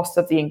that the cost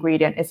of the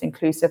ingredient is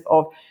inclusive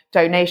of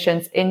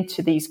donations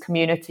into these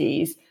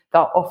communities that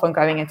are often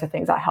going into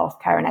things like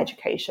healthcare and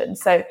education.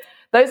 So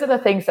those are the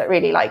things that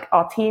really like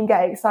our team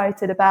get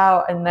excited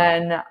about. And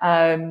then,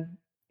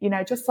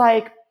 just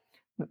like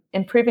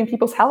improving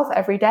people's health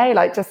every day,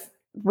 like just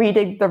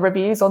reading the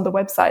reviews on the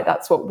website.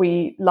 That's what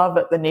we love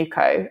at the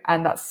NewCo.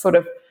 And that's sort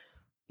of,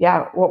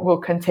 what we'll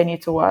continue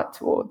to work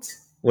towards.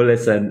 Well,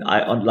 listen,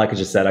 like I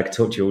just said, I could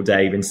talk to you all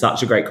day. It's been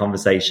such a great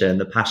conversation.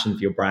 The passion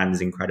for your brand is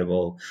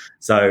incredible.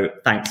 So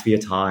thanks for your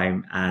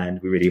time,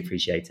 and we really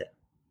appreciate it.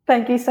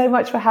 Thank you so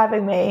much for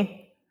having me.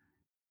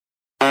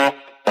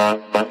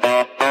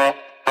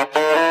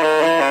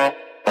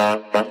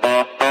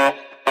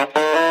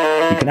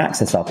 You can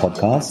access our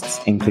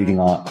podcasts, including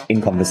our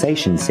In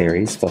Conversation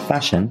series for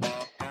fashion,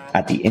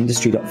 at the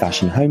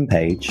industry.fashion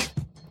homepage,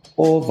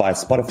 or via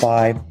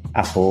Spotify,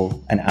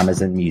 Apple, and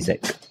Amazon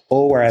Music,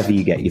 or wherever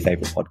you get your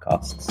favorite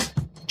podcasts.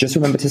 Just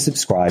remember to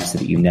subscribe so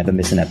that you never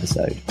miss an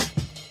episode.